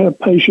everybody to have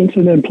patience,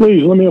 and then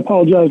please let me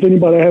apologize to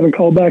anybody I haven't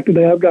called back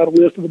today. I've got a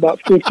list of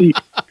about 50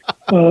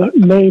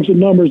 names and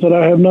numbers that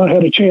I have not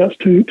had a chance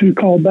to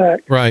call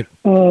back. Right.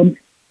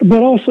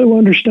 But also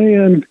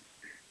understand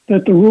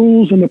that the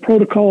rules and the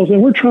protocols,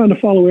 and we're trying to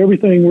follow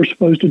everything we're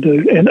supposed to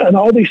do. And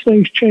all these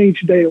things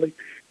change daily.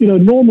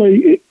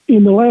 Normally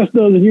in the last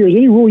dozen years,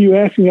 any rule you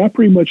ask me, I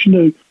pretty much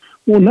knew.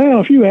 Well,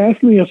 now if you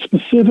ask me a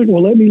specific,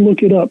 let me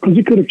look it up because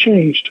it could have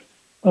changed.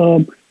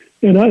 And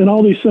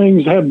all these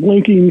things have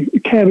blinking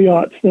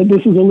caveats that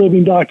this is a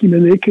living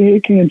document.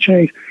 It can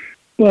change.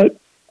 But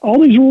all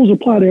these rules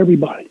apply to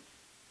everybody.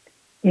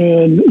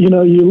 And,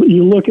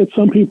 you look at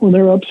some people and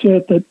they're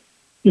upset that,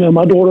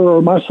 my daughter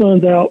or my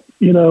son's out,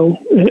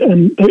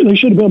 and they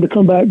should have been able to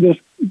come back this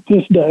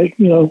day.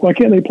 Why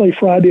can't they play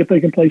Friday if they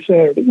can play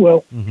Saturday?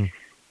 Well,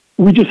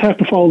 we just have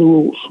to follow the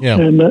rules. Yeah.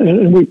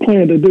 And we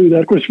plan to do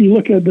that. Of course, if you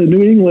look at the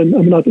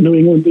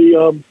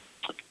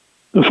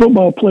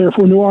football player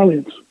for New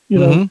Orleans,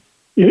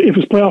 if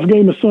his playoff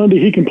game is Sunday,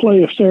 he can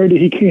play. If Saturday,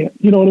 he can't.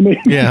 You know what I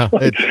mean? Yeah,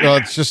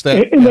 it's just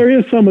that. And there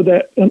is some of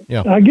that. And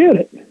I get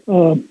it.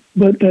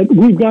 But that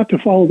we've got to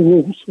follow the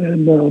rules.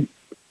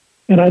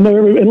 And I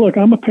know and look,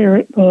 I'm a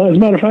parent. As a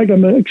matter of fact,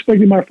 I'm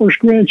expecting my first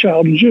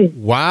grandchild in June.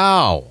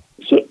 Wow.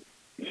 So,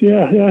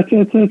 yeah,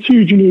 that's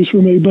huge news for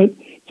me. But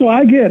so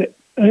I get it.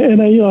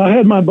 And I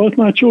had both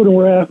my children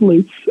were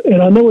athletes,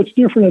 and I know it's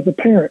different as a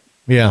parent.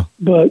 Yeah.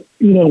 But,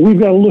 we've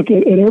got to look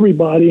at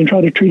everybody and try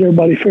to treat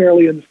everybody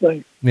fairly in this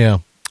thing. Yeah.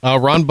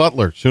 Ron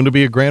Butler, soon to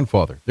be a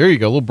grandfather. There you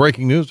go. A little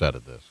breaking news out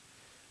of this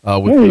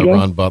with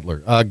Ron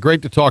Butler.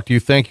 Great to talk to you.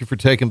 Thank you for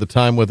taking the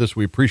time with us.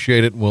 We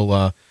appreciate it. And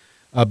we'll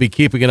be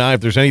keeping an eye.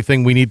 If there's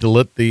anything we need to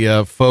let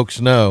the folks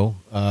know,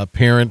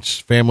 parents,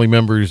 family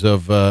members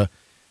of the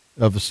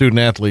student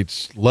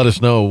athletes, let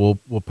us know.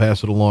 We'll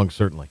pass it along,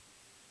 certainly.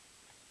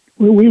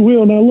 We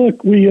will. Now,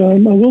 look, I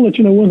will let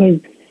you know one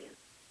thing.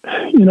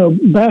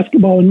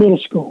 Basketball in middle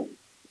school.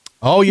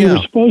 Oh yeah. We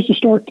were supposed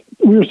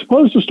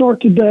to start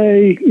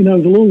today. The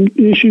little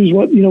issues,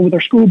 with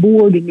our school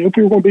board, and if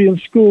we were going to be in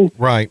school.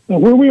 Right. Now,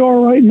 where we are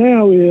right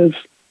now is,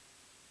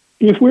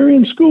 if we're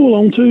in school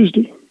on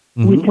Tuesday,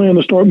 we plan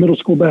to start middle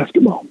school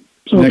basketball.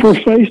 So for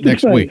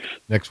face-to-face.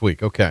 Next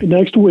week. Okay.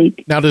 Next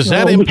week. Now, does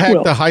that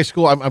impact the high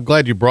school? I'm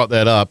glad you brought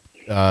that up.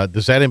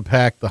 Does that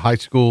impact the high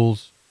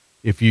schools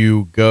if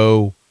you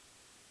go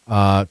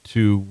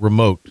to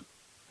remote?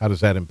 How does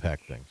that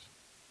impact things?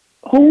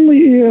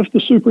 Only if the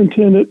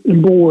superintendent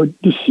and board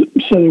say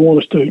they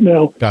want us to.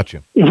 Now,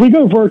 gotcha. If we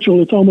go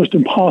virtual, it's almost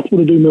impossible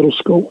to do middle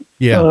school.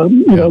 Yeah.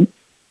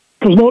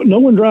 Because no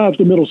one drives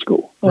to middle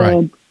school.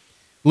 Right.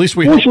 At least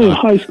we hope not. in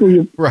high school,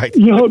 you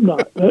hope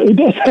not. It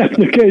does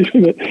happen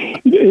occasionally.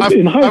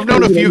 I've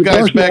known a few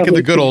guys back in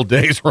the good old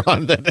days,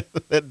 Ron,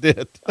 that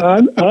did. I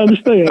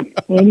understand.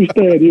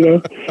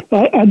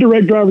 I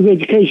direct driver's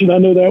education. I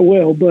know that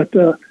well. But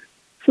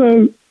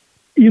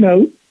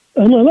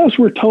unless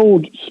we're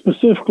told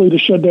specifically to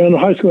shut down, the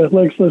High School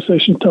Athletic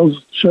Association tells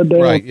us to shut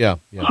down. Right, yeah.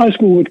 High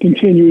school would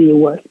continue either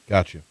way.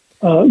 Gotcha.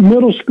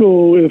 Middle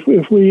school,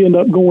 if we end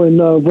up going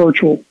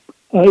virtual,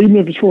 even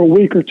if it's for a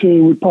week or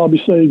two, we'd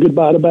probably say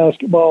goodbye to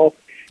basketball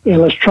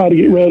and let's try to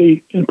get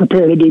ready and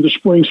prepare to do the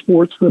spring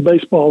sports, the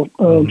baseball,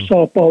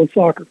 softball, and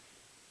soccer.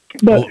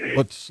 But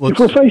if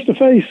we're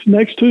face-to-face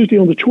next Tuesday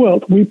on the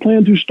 12th, we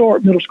plan to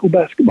start middle school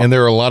basketball. And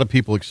there are a lot of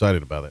people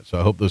excited about that, so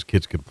I hope those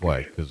kids can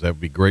play because that would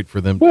be great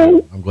for them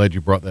too. I'm glad you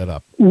brought that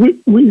up.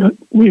 We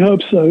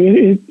hope so.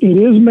 It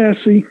is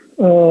messy.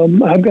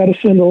 I've got to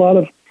send a lot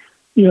of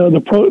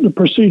the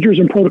procedures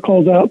and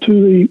protocols out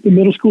to the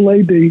middle school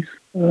ADs.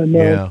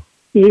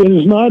 It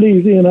is not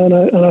easy, and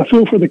I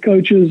feel for the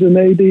coaches and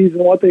ADs and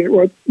what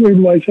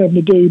everybody's having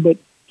to do, but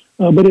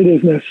it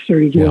is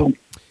necessary as well.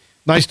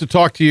 Nice to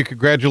talk to you.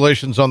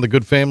 Congratulations on the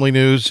good family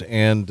news.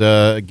 And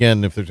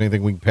again, if there's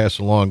anything we can pass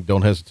along,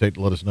 don't hesitate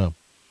to let us know.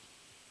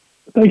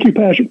 Thank you,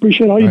 Patrick.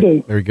 Appreciate all you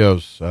do. There he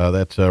goes.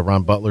 That's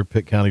Ron Butler,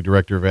 Pitt County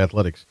Director of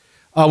Athletics.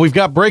 We've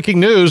got breaking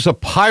news. A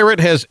Pirate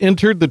has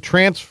entered the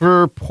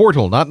transfer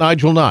portal. Not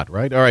Nigel Knott,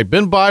 right? All right,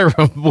 Ben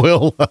Byram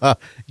will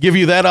give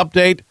you that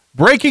update.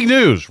 Breaking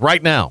news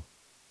right now.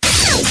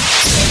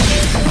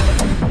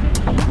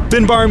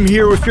 Ben Byram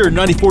here with your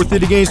 94 Through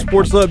the Game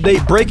Sports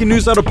Update. Breaking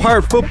news out of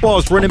Pirate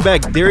football's running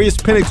back Darius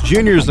Penix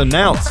Jr. has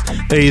announced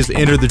that he has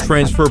entered the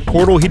transfer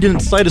portal. He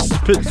didn't cite a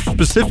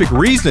specific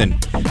reason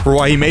for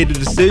why he made the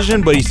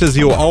decision, but he says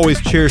he will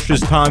always cherish his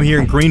time here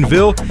in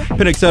Greenville.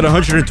 Penix had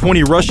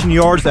 120 rushing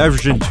yards,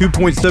 averaging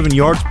 2.7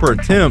 yards per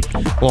attempt,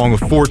 along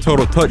with 4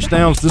 total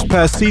touchdowns this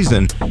past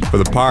season for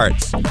the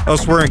Pirates.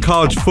 Elsewhere in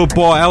college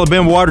football,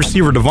 Alabama wide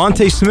receiver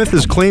Devontae Smith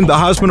has claimed the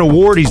Heisman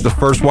Award. He's the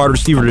first wide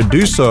receiver to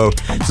do so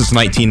since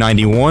 1991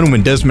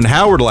 when Desmond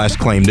Howard last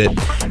claimed it.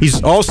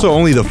 He's also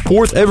only the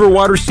 4th ever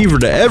wide receiver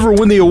to ever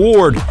win the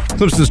award.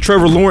 Clemson's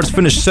Trevor Lawrence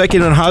finished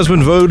second in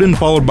Heisman voting,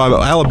 followed by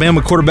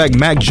Alabama quarterback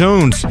Mac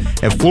Jones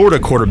and Florida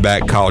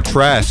quarterback Kyle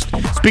Trask.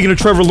 Speaking of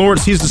Trevor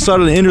Lawrence, he's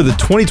decided to enter the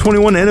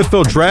 2021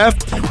 NFL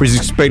Draft, where he's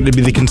expected to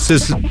be the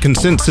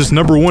consensus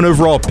number 1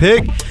 overall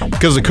pick.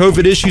 Because of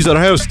COVID issues at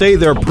Ohio State,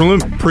 there are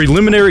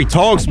preliminary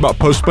talks about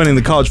postponing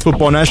the College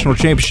Football National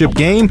Championship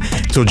game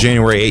until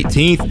January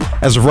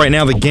 18th. As of right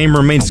now, the game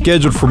remains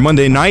scheduled for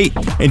Monday night.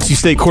 NC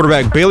State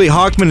quarterback Bailey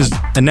Hockman has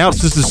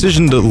announced his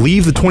decision to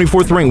leave the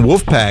 24th-ranked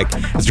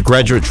Wolfpack as a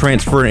graduate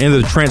transfer and enter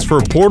the transfer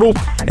portal.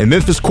 And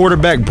Memphis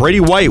quarterback Brady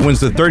White wins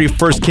the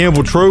 31st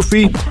Campbell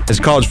Trophy as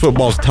college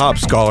football's top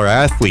scholar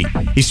athlete.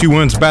 ECU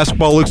women's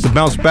basketball looks to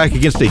bounce back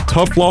against a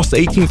tough loss to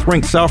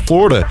 18th-ranked South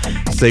Florida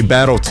as they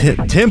battle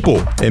Temple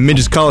at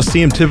Minges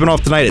Coliseum, tipping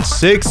off tonight at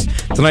 6.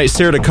 Tonight,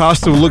 Sarah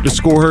DaCosta will look to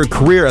score her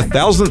career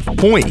 1,000th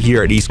point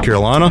here at East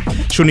Carolina.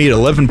 She'll need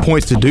 11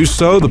 points to do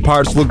so. The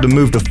Pirates look to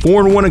move to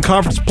 4-1 in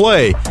conference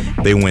play.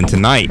 They win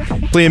tonight.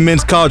 Playing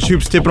men's college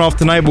hoops tipping off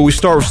tonight, but we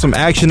start with some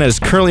action that is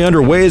currently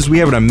underway as we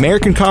have an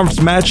American Conference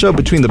matchup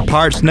between the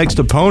Pirates' next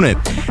opponent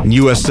in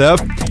USF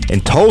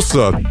and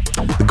Tulsa.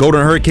 The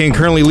Golden Hurricane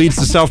currently leads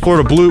the South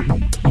Florida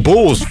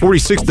Bulls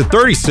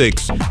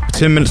 46-36. With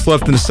 10 minutes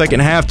left in the second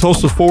half,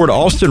 Tulsa forward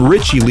Austin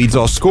Ritchie leads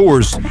all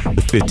scorers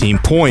with 15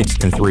 points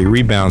and 3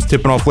 rebounds.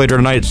 Tipping off later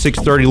tonight at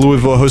 6:30,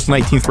 Louisville hosts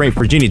 19th-ranked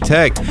Virginia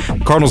Tech.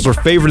 The Cardinals are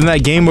favored in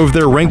that game over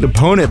their ranked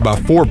opponent by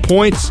 4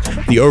 points.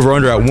 The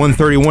over-under at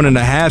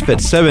 131.5.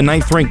 At 7,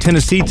 9th-ranked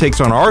Tennessee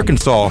takes on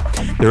Arkansas.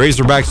 The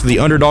Razorbacks are the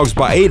underdogs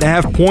by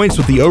 8.5 points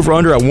with the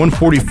over-under at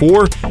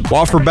 144.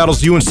 Wofford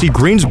battles UNC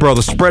Greensboro.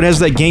 The spread has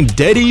that game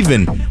dead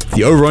even. With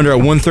the over-under at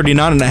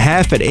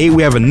 139.5. At 8,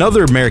 we have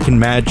another American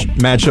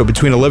matchup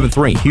between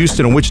 11th-ranked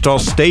Houston and Wichita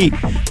State.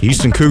 The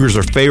Houston Cougars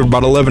are favored by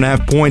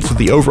 11.5 points with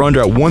the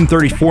over-under at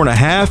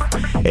 134.5.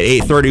 At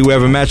 8:30, we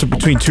have a matchup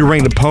between 2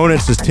 ranked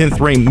opponents as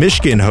 10th-ranked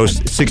Michigan hosts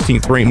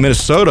 16th-ranked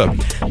Minnesota.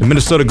 The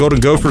Minnesota Golden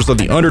Gophers are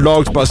the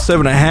underdogs by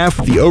 7.5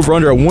 with the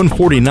over-under at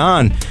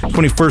 149.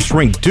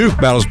 21st-ranked Duke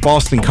battles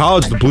Boston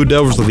College. The Blue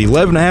Devils are the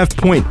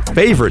 11.5-point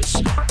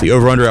favorites. The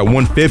over-under at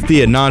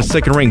 150. At 9,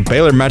 second-ranked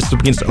Baylor matches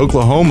up against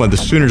Oklahoma. The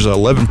Sooners are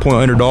 11-point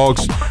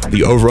underdogs.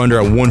 The over-under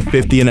at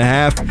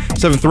 150.5.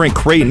 7th-ranked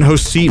Creighton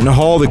hosts Seton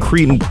Hall. The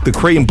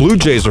Creighton Blue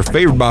Jays are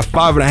favored by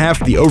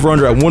 5.5. The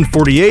over-under at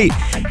 148.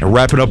 And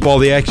wrapping up all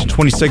the action,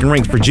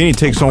 22nd-ranked Virginia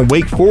takes on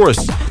Wake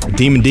Forest. The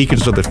Demon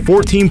Deacons are the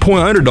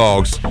 14-point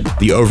underdogs.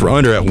 The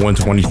over-under at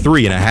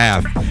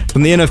 123.5.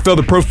 From the NFL,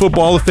 the Pro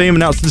Football Hall of Fame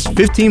announced its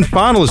 15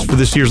 finalists for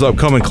this year's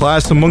upcoming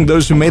class. Among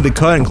those who made the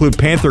cut include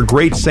Panther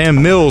great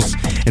Sam Mills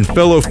and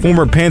fellow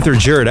former Panther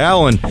Jared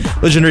Allen.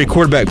 Legendary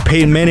quarterback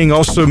Peyton Manning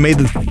also made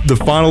the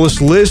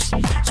finalist list,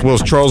 as well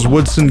as Charles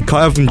Woodson,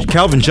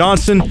 Calvin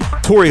Johnson,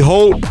 Torrey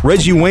Holt,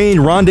 Reggie Wayne,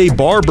 Rondé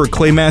Barber,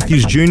 Clay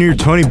Matthews Jr.,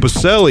 Tony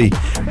Boselli,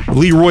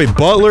 Leroy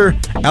Butler,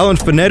 Alan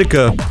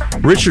Fonetica,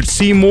 Richard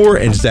Seymour,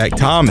 and Zach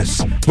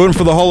Thomas. Voting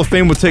for the Hall of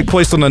Fame will take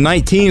place on the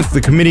 19th,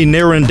 the committee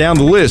narrowing down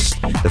the list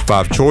to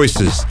 5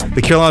 choices.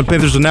 The Carolina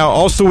Panthers are now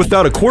also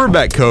without a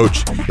quarterback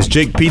coach, as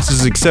Jake Peetz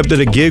has accepted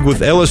a gig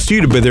with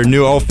LSU to be their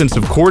new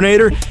offensive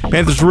coordinator.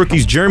 Panthers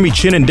rookies Jeremy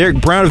Chin and Derek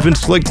Brown have been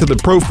selected to the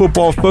Pro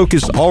Football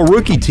Focus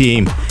All-Rookie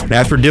team. And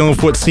after dealing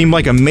with what seemed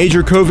like a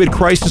major COVID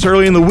crisis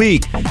early in the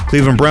week,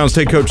 Cleveland Browns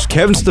head coach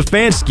Kevin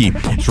Stefanski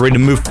is ready to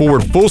move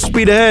forward full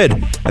speed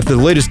ahead after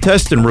the latest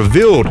testing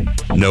revealed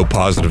no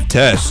positive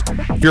test.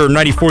 If you're a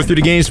 94 through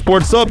the game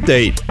sports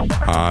update,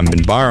 I'm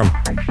Ben Byram.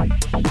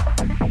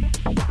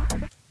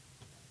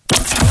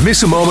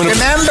 Miss a moment of...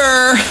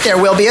 Remember,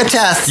 there will be a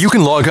test. You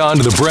can log on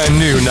to the brand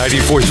new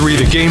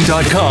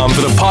 943thegame.com for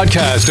the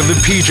podcast of The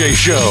PJ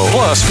Show.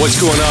 Plus, what's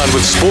going on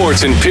with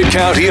sports in Pitt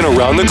County and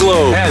around the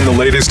globe. And the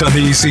latest on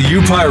the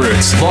ECU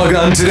Pirates. Log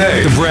on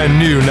today to the brand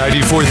new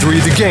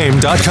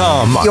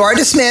 943thegame.com. You are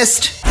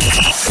dismissed.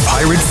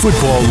 Pirate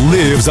football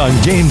lives on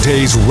game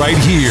days right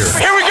here.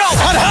 Here we go.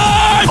 Hut,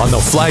 hut! On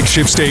the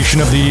flagship station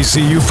of the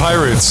ECU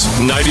Pirates,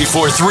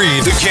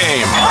 94.3 The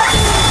Game.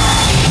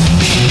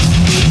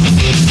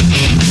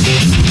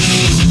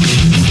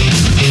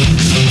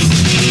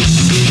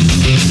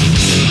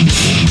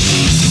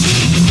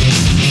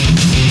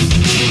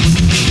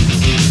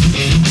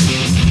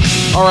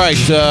 All right,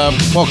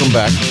 welcome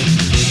back.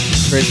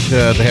 Great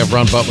to have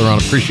Ron Butler on.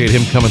 Appreciate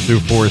him coming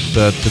through for us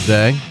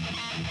today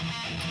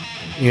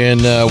in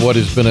what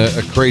has been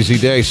a crazy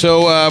day.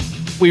 So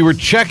we were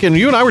checking,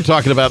 you and I were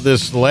talking about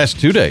this the last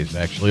 2 days,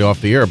 actually, off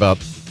the air, about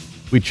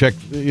we checked,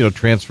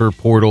 transfer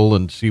portal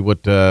and see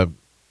what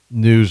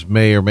news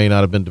may or may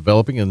not have been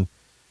developing. And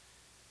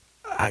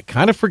I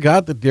kind of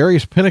forgot that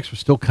Darius Penix was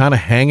still kind of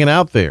hanging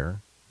out there.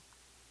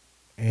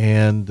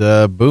 And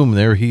boom,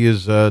 there he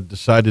is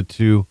decided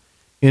to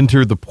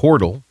enter the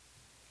portal.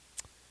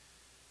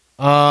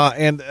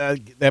 And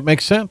that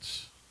makes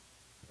sense.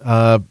 He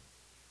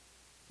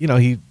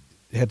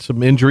had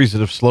some injuries that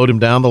have slowed him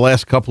down the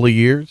last couple of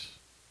years.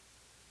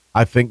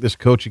 I think this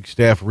coaching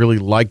staff really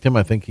liked him.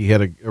 I think he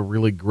had a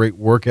really great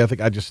work ethic.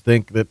 I just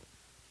think that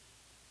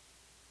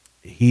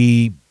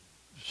he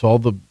saw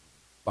the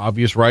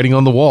obvious writing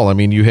on the wall. I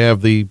mean, you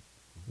have the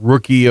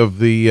rookie of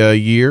the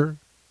year,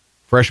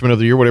 freshman of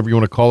the year, whatever you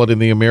want to call it in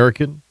the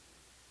American.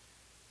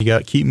 You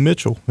got Keaton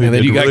Mitchell. And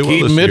then you got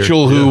Keaton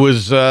Mitchell, who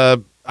was, I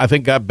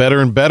think, got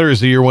better and better as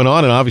the year went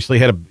on and obviously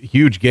had a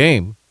huge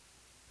game,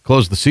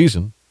 closed the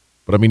season.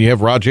 But, I mean, you have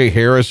Rajai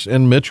Harris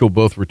and Mitchell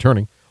both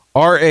returning.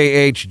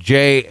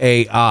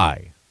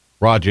 R-A-H-J-A-I,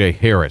 Rajai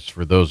Harris,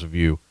 for those of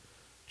you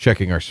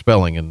checking our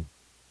spelling and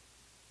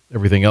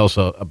everything else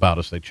about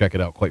us. They check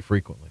it out quite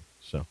frequently.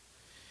 So,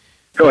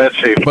 go ahead,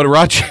 Chief. But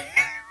Rajai,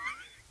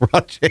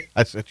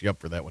 I set you up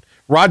for that one.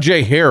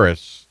 Rajai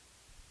Harris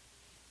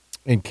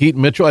and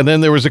Keaton Mitchell. And then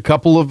there was a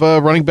couple of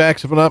running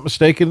backs, if I'm not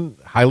mistaken,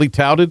 highly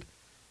touted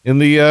in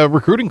the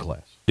recruiting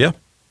class. Yeah.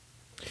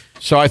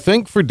 So I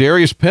think for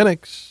Darius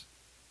Penix,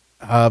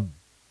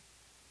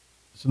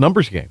 it's a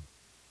numbers game.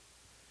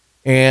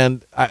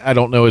 And I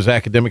don't know his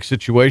academic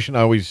situation.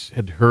 I always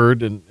had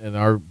heard in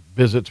our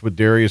visits with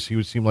Darius, he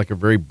would seem like a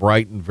very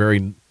bright and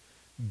very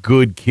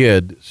good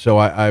kid. So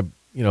I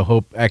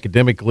hope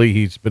academically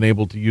he's been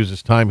able to use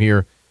his time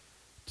here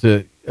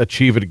to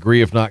achieve a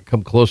degree, if not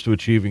come close to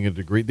achieving a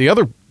degree. The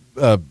other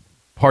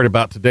part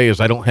about today is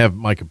I don't have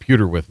my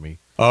computer with me.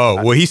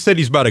 Oh, well, he said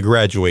he's about to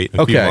graduate in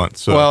a few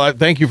months. So. Well,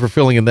 thank you for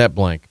filling in that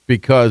blank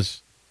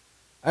because,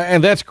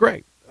 and that's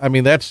great. I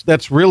mean,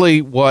 that's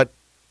really what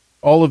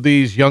all of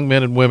these young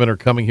men and women are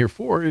coming here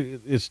for,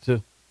 is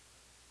to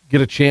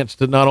get a chance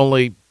to not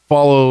only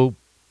follow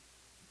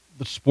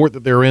the sport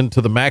that they're in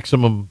to the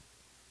maximum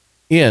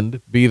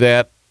end, be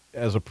that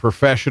as a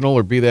professional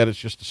or be that it's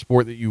just a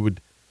sport that you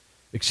would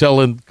excel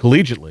in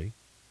collegiately,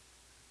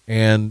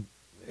 and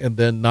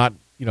then not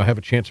have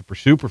a chance to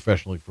pursue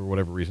professionally for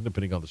whatever reason,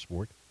 depending on the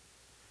sport,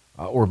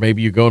 or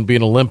maybe you go and be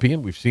an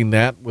Olympian. We've seen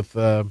that with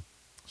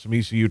some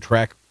ECU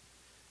track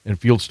and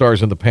field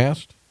stars in the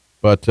past,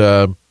 but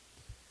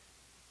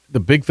the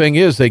big thing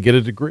is they get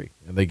a degree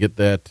and they get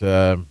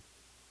that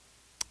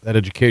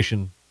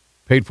education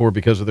paid for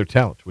because of their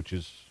talent, which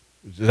is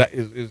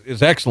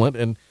excellent.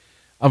 And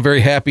I'm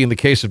very happy in the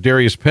case of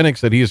Darius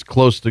Penix that he is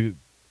close to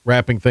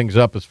wrapping things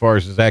up as far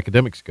as his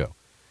academics go.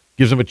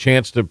 Gives him a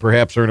chance to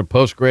perhaps earn a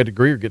post-grad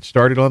degree or get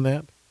started on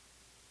that.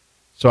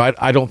 So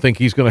I don't think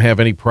he's going to have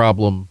any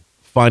problem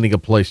finding a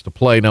place to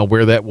play. Now,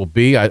 where that will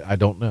be, I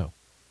don't know.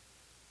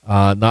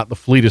 Not the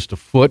fleetest of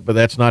foot, but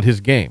that's not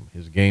his game.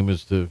 His game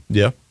is to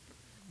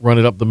run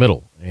it up the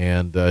middle.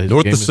 And his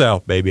north game to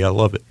south, baby. I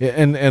love it.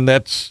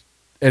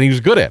 And he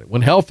was good at it.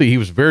 When healthy, he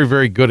was very,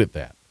 very good at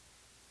that.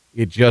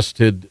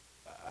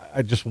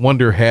 I just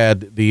wonder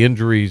had the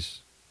injuries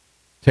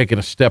taken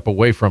a step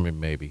away from him,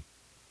 maybe.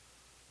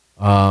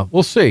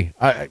 We'll see.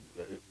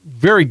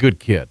 Very good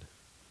kid.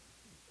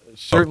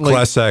 Certainly,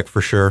 class act for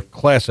sure.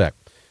 Class act,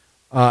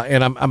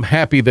 and I'm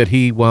happy that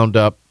he wound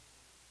up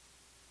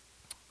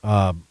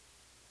in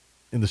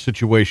the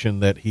situation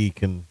that he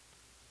can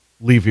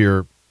leave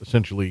here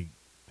essentially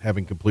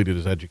having completed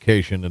his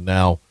education, and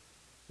now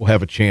will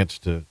have a chance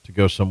to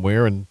go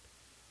somewhere and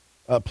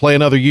play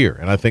another year,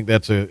 and I think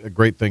that's a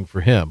great thing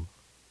for him.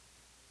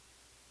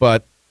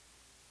 But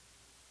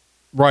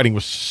writing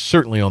was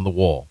certainly on the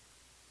wall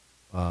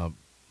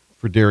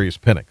for Darius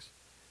Penix.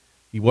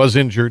 He was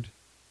injured,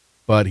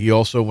 but he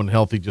also, when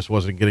healthy, just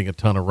wasn't getting a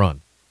ton of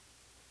run.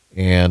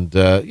 And,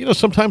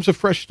 sometimes a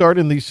fresh start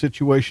in these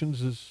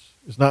situations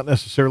is not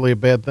necessarily a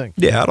bad thing.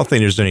 Yeah, I don't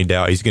think there's any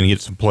doubt he's going to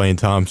get some playing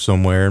time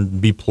somewhere and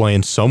be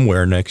playing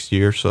somewhere next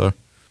year. So,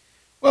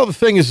 well, the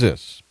thing is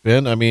this,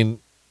 Ben. I mean,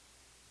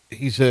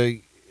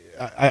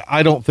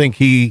 I don't think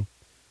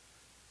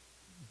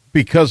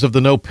because of the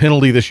no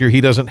penalty this year,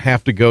 he doesn't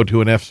have to go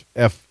to an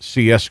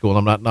FCS school. And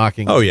I'm not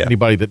knocking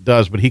anybody that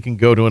does, but he can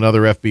go to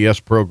another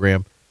FBS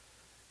program,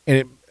 and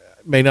it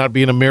may not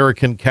be an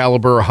American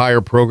caliber or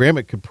higher program.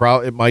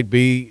 It might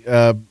be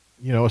a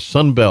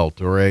Sun Belt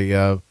or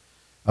a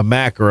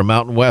MAC or a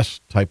Mountain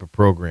West type of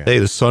program. Hey,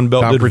 the Sun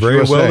Belt did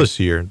very well this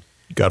year.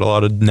 Got a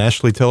lot of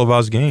nationally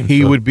televised games.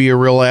 He would be a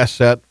real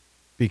asset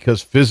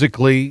because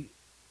physically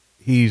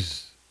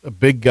he's a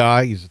big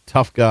guy. He's a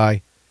tough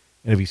guy.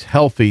 And if he's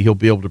healthy, he'll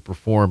be able to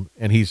perform.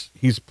 And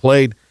he's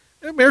played.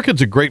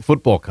 American's a great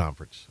football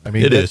conference. I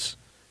mean, it is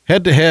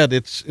head to head.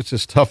 It's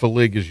as tough a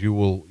league as you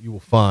will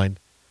find,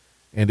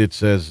 and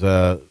it's as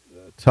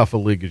tough a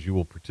league as you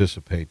will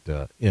participate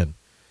in.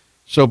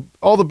 So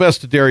all the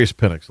best to Darius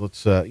Penix.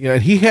 Let's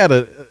he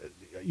had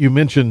you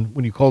mentioned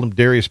when you called him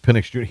Darius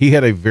Penix Jr., he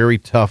had a very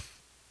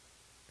tough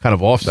kind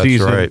of off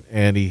season, right.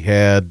 And he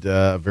had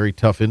a very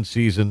tough in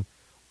season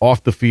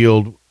off the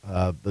field.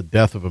 The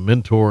death of a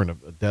mentor and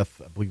a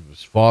death, I believe, of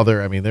his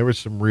father. I mean, there were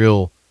some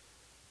real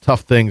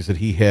tough things that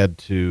he had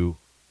to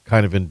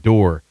kind of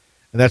endure.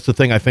 And that's the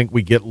thing I think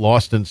we get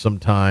lost in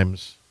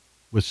sometimes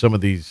with some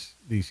of these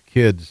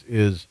kids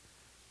is,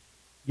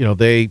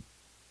 they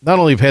not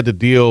only have had to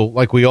deal,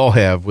 like we all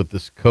have, with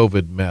this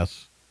COVID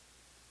mess,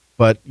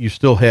 but you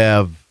still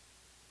have,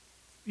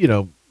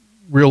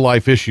 real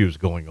life issues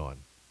going on.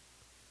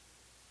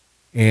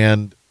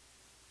 And,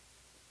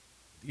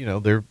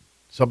 they're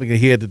something that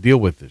he had to deal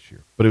with this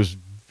year. But it was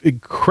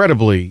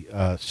incredibly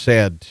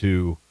sad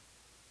to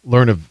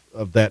learn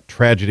of that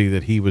tragedy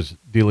that he was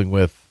dealing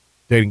with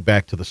dating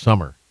back to the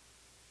summer.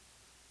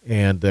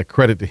 And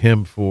credit to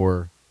him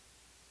for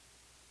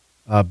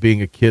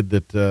being a kid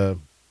that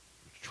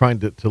trying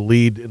to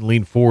lead and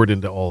lean forward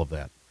into all of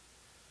that.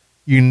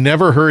 You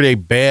never heard a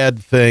bad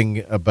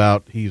thing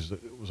about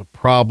it was a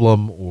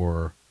problem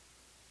or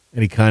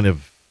any kind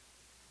of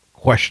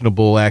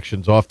questionable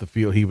actions off the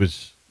field. He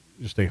was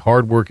just a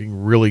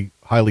hardworking, really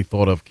highly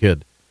thought of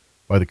kid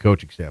by the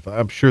coaching staff.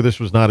 I'm sure this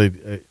was not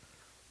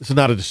this is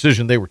not a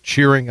decision they were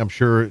cheering. I'm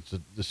sure it's a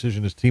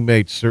decision his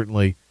teammates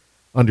certainly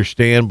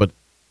understand, but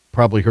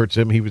probably hurts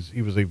him. He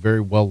was a very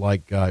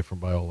well-liked guy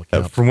by all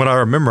accounts. From what I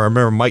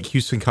remember Mike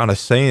Houston kind of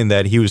saying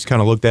that he was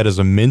kind of looked at as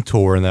a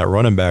mentor in that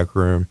running back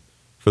room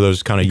for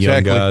those kind of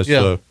young guys. Yeah.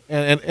 So.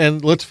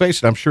 And let's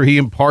face it, I'm sure he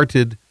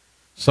imparted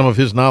some of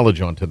his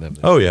knowledge onto them.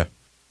 Oh yeah,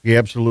 he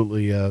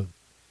absolutely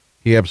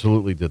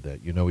did that.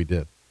 He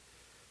did.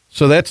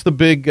 So that's the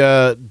big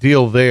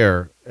deal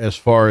there as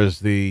far as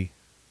the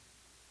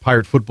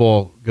Pirate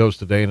football goes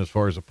today, and as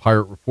far as a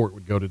Pirate report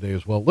would go today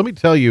as well. Let me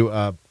tell you,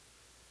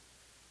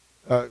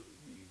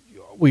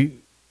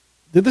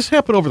 did this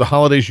happen over the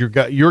holidays?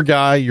 Your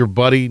guy, your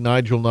buddy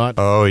Nigel Knott.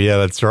 Oh yeah,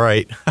 that's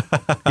right.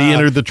 He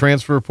entered the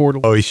transfer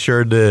portal. Oh, he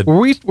sure did. Were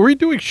we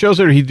doing shows,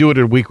 or did he do it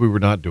in a week we were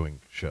not doing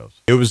shows?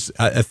 It was.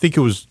 I think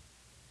it was.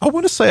 I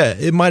want to say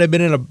it might have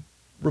been in a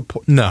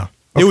report. No,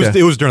 okay.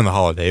 It was during the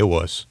holiday. It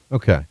was.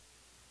 Okay.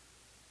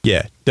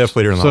 Yeah,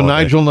 definitely during the holiday. So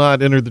Nigel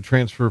Knott entered the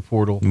transfer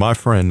portal. My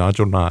friend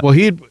Nigel Knott. Well,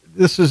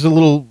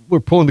 we're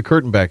pulling the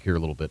curtain back here a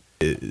little bit.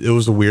 It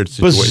was a weird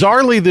situation.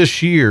 Bizarrely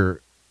this year,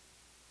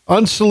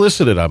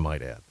 unsolicited, I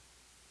might add,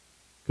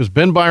 because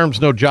Ben Byram's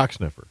no jock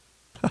sniffer.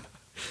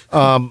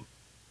 Ben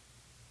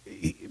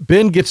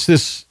gets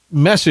this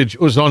message.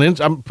 It was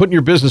I'm putting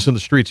your business in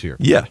the streets here.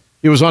 Yeah.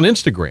 It was on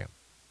Instagram,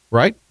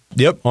 right?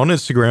 Yep, on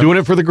Instagram. Doing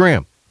it for the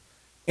gram.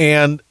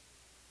 And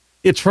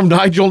it's from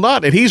Nigel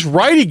Knott, and he's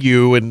writing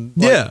you. And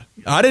yeah,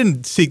 I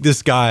didn't seek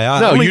this guy out.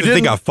 No, I don't you even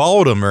think I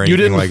followed him or anything like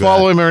that. You didn't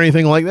follow him or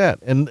anything like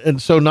that.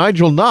 And so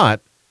Nigel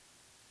Knott,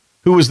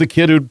 who was the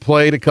kid who'd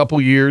played a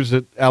couple years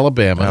at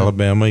Alabama.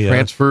 Yeah.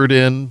 Transferred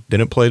in.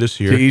 Didn't play this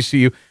year. To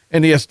ECU.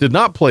 And yes, did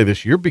not play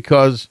this year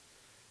because,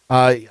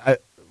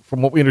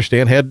 from what we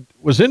understand,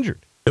 was injured.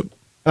 Yep.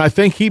 And I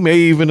think he may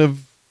even have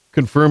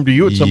confirmed to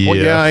you at some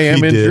point, I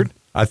am injured. Did.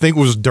 I think it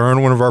was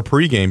during one of our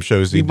pregame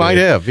shows. He might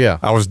have, yeah.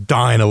 I was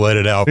dying to let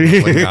it out.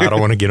 Like, I don't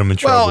want to get him in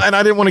trouble. Well, and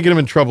I didn't want to get him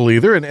in trouble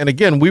either. And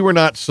again, we were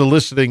not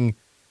soliciting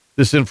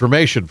this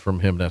information from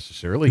him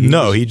necessarily.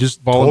 He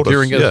just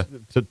volunteering us,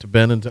 to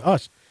Ben and to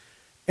us.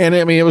 And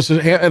I mean,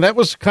 and that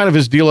was kind of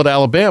his deal at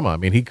Alabama. I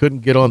mean, he couldn't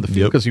get on the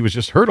field because he was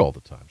just hurt all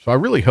the time. So I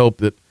really hope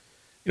that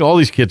all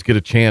these kids get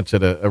a chance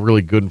at a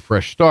really good and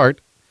fresh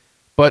start.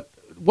 But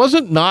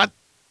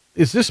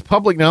is this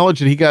public knowledge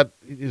that he got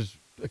his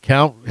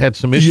account had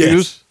some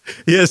issues?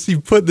 Yes, he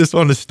put this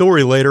on the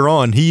story later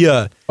on. He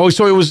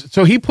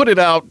so he put it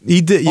out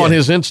on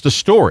his Insta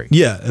story.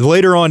 Yeah,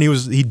 later on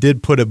he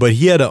did put it, but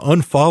he had to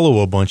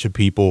unfollow a bunch of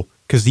people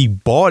because he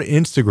bought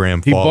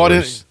Instagram followers. He bought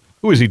it.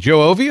 Who is he,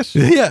 Joe Ovius?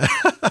 Yeah.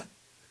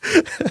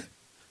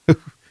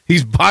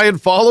 He's buying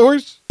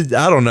followers?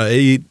 I don't know.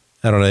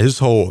 His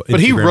whole but Instagram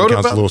he wrote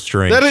account's about a little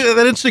strange. That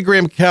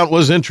Instagram account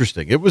was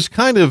interesting. It was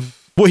kind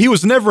of... Well, he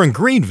was never in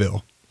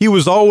Greenville. He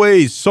was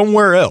always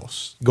somewhere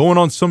else, going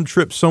on some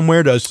trip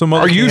somewhere to some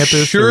other campus. Are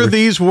you sure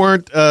these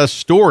weren't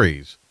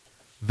stories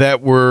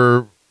that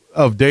were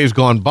of days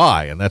gone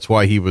by, and that's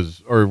why he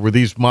was... Or were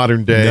these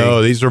modern day?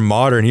 No, these are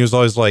modern. He was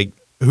always like,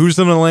 who's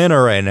in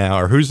Atlanta right now,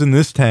 or who's in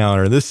this town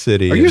or this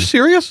city? Are you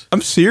serious?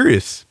 I'm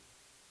serious.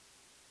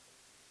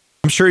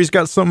 I'm sure he's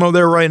got something over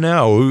there right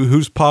now.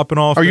 Who's popping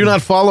off? Are you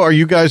not following? Are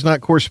you guys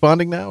not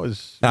corresponding now?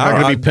 Is not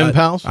going to be pen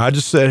pals? I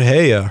just said,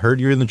 hey, I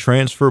heard you're in the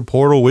transfer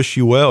portal. Wish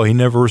you well. He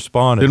never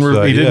responded.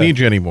 He didn't need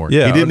you anymore.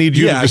 Yeah, he didn't need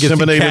you to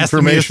disseminate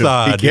information.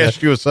 He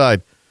cast you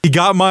aside. He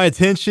got my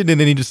attention, and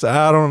then he just,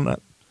 I don't know.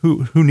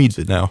 Who needs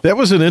it now? That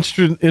was an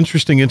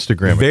interesting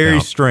Instagram Very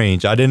account.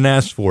 strange. I didn't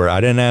ask for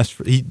it.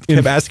 He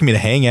kept asking me to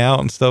hang out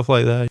and stuff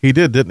like that. He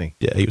did, didn't he?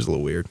 Yeah, he was a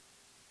little weird.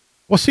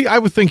 Well, see, I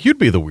would think you'd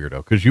be the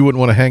weirdo because you wouldn't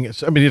want to hang.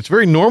 I mean, it's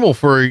very normal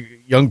for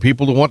young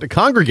people to want to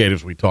congregate,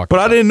 as we talked about.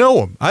 But I didn't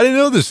know him. I didn't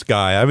know this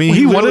guy. I mean,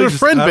 he wanted a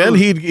friend, Ben.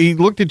 He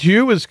looked at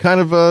you as kind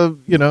of a,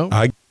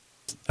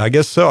 I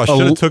guess so. I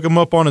should have took him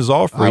up on his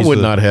offer. I would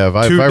not have.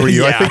 If I were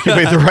you, I think you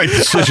made the right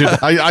decision.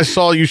 I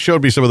saw you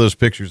showed me some of those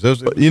pictures.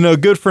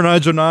 Good for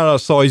Nigel Knight. I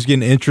saw he's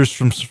getting interest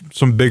from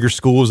some bigger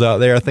schools out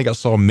there. I think I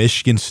saw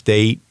Michigan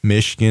State,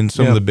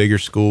 some of the bigger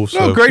schools.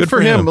 So great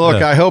for him.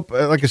 Look, I hope,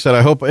 like I said,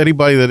 I hope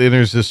anybody that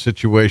enters this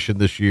situation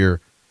this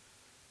year,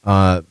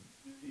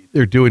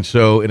 they're doing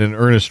so in an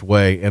earnest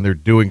way, and they're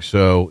doing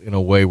so in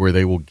a way where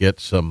they will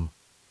get an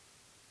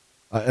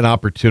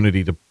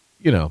opportunity to,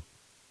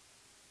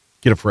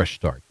 get a fresh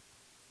start.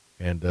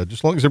 And just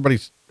as long as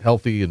everybody's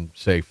healthy and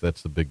safe,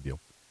 that's the big deal.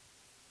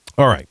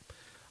 All right.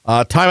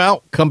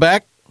 Timeout. Come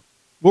back.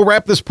 We'll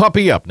wrap this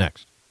puppy up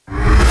next.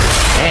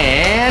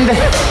 And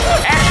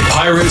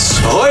Pirates.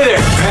 Ahoy there.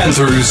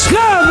 Panthers.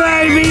 Go,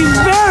 baby.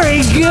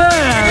 Very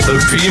good. The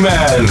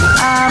P-Man.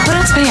 Put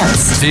on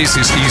pants. This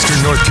is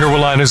Eastern North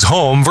Carolina's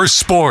home for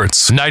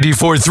sports.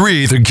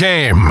 94.3 The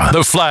Game.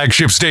 The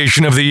flagship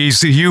station of the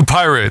ECU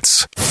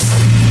Pirates.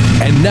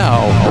 And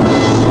now,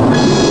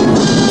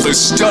 the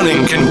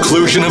stunning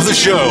conclusion of the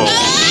show.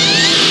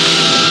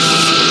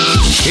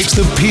 It's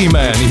the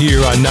P-Man here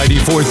on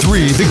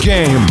 94.3 The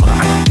Game.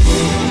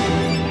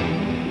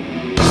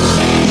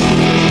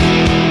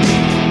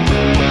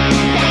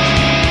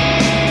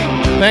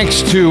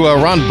 Thanks to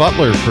Ron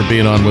Butler for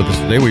being on with us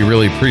today. We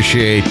really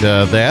appreciate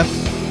that.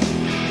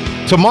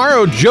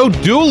 Tomorrow, Joe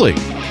Dooley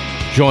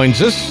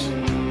joins us.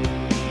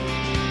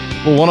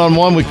 Well,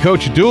 one-on-one with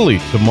Coach Dooley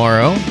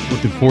tomorrow.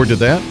 Looking forward to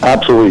that.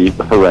 Absolutely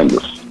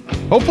horrendous.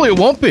 Hopefully it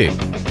won't be.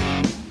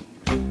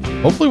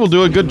 Hopefully we'll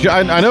do a good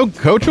job. I know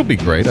Coach will be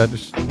great.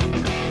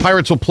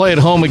 Pirates will play at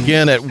home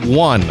again at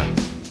 1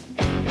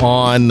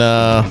 on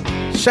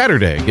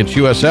Saturday against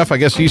USF. I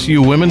guess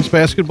ECU women's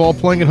basketball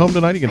playing at home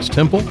tonight against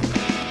Temple.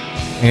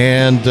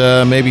 And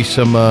maybe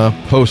some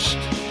post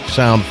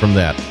sound from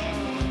that.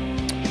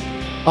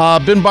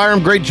 Ben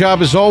Byram, great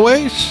job as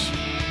always.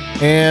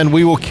 And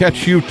we will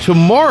catch you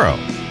tomorrow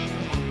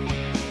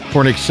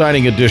for an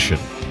exciting edition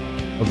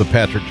of the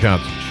Patrick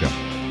Johnson Show.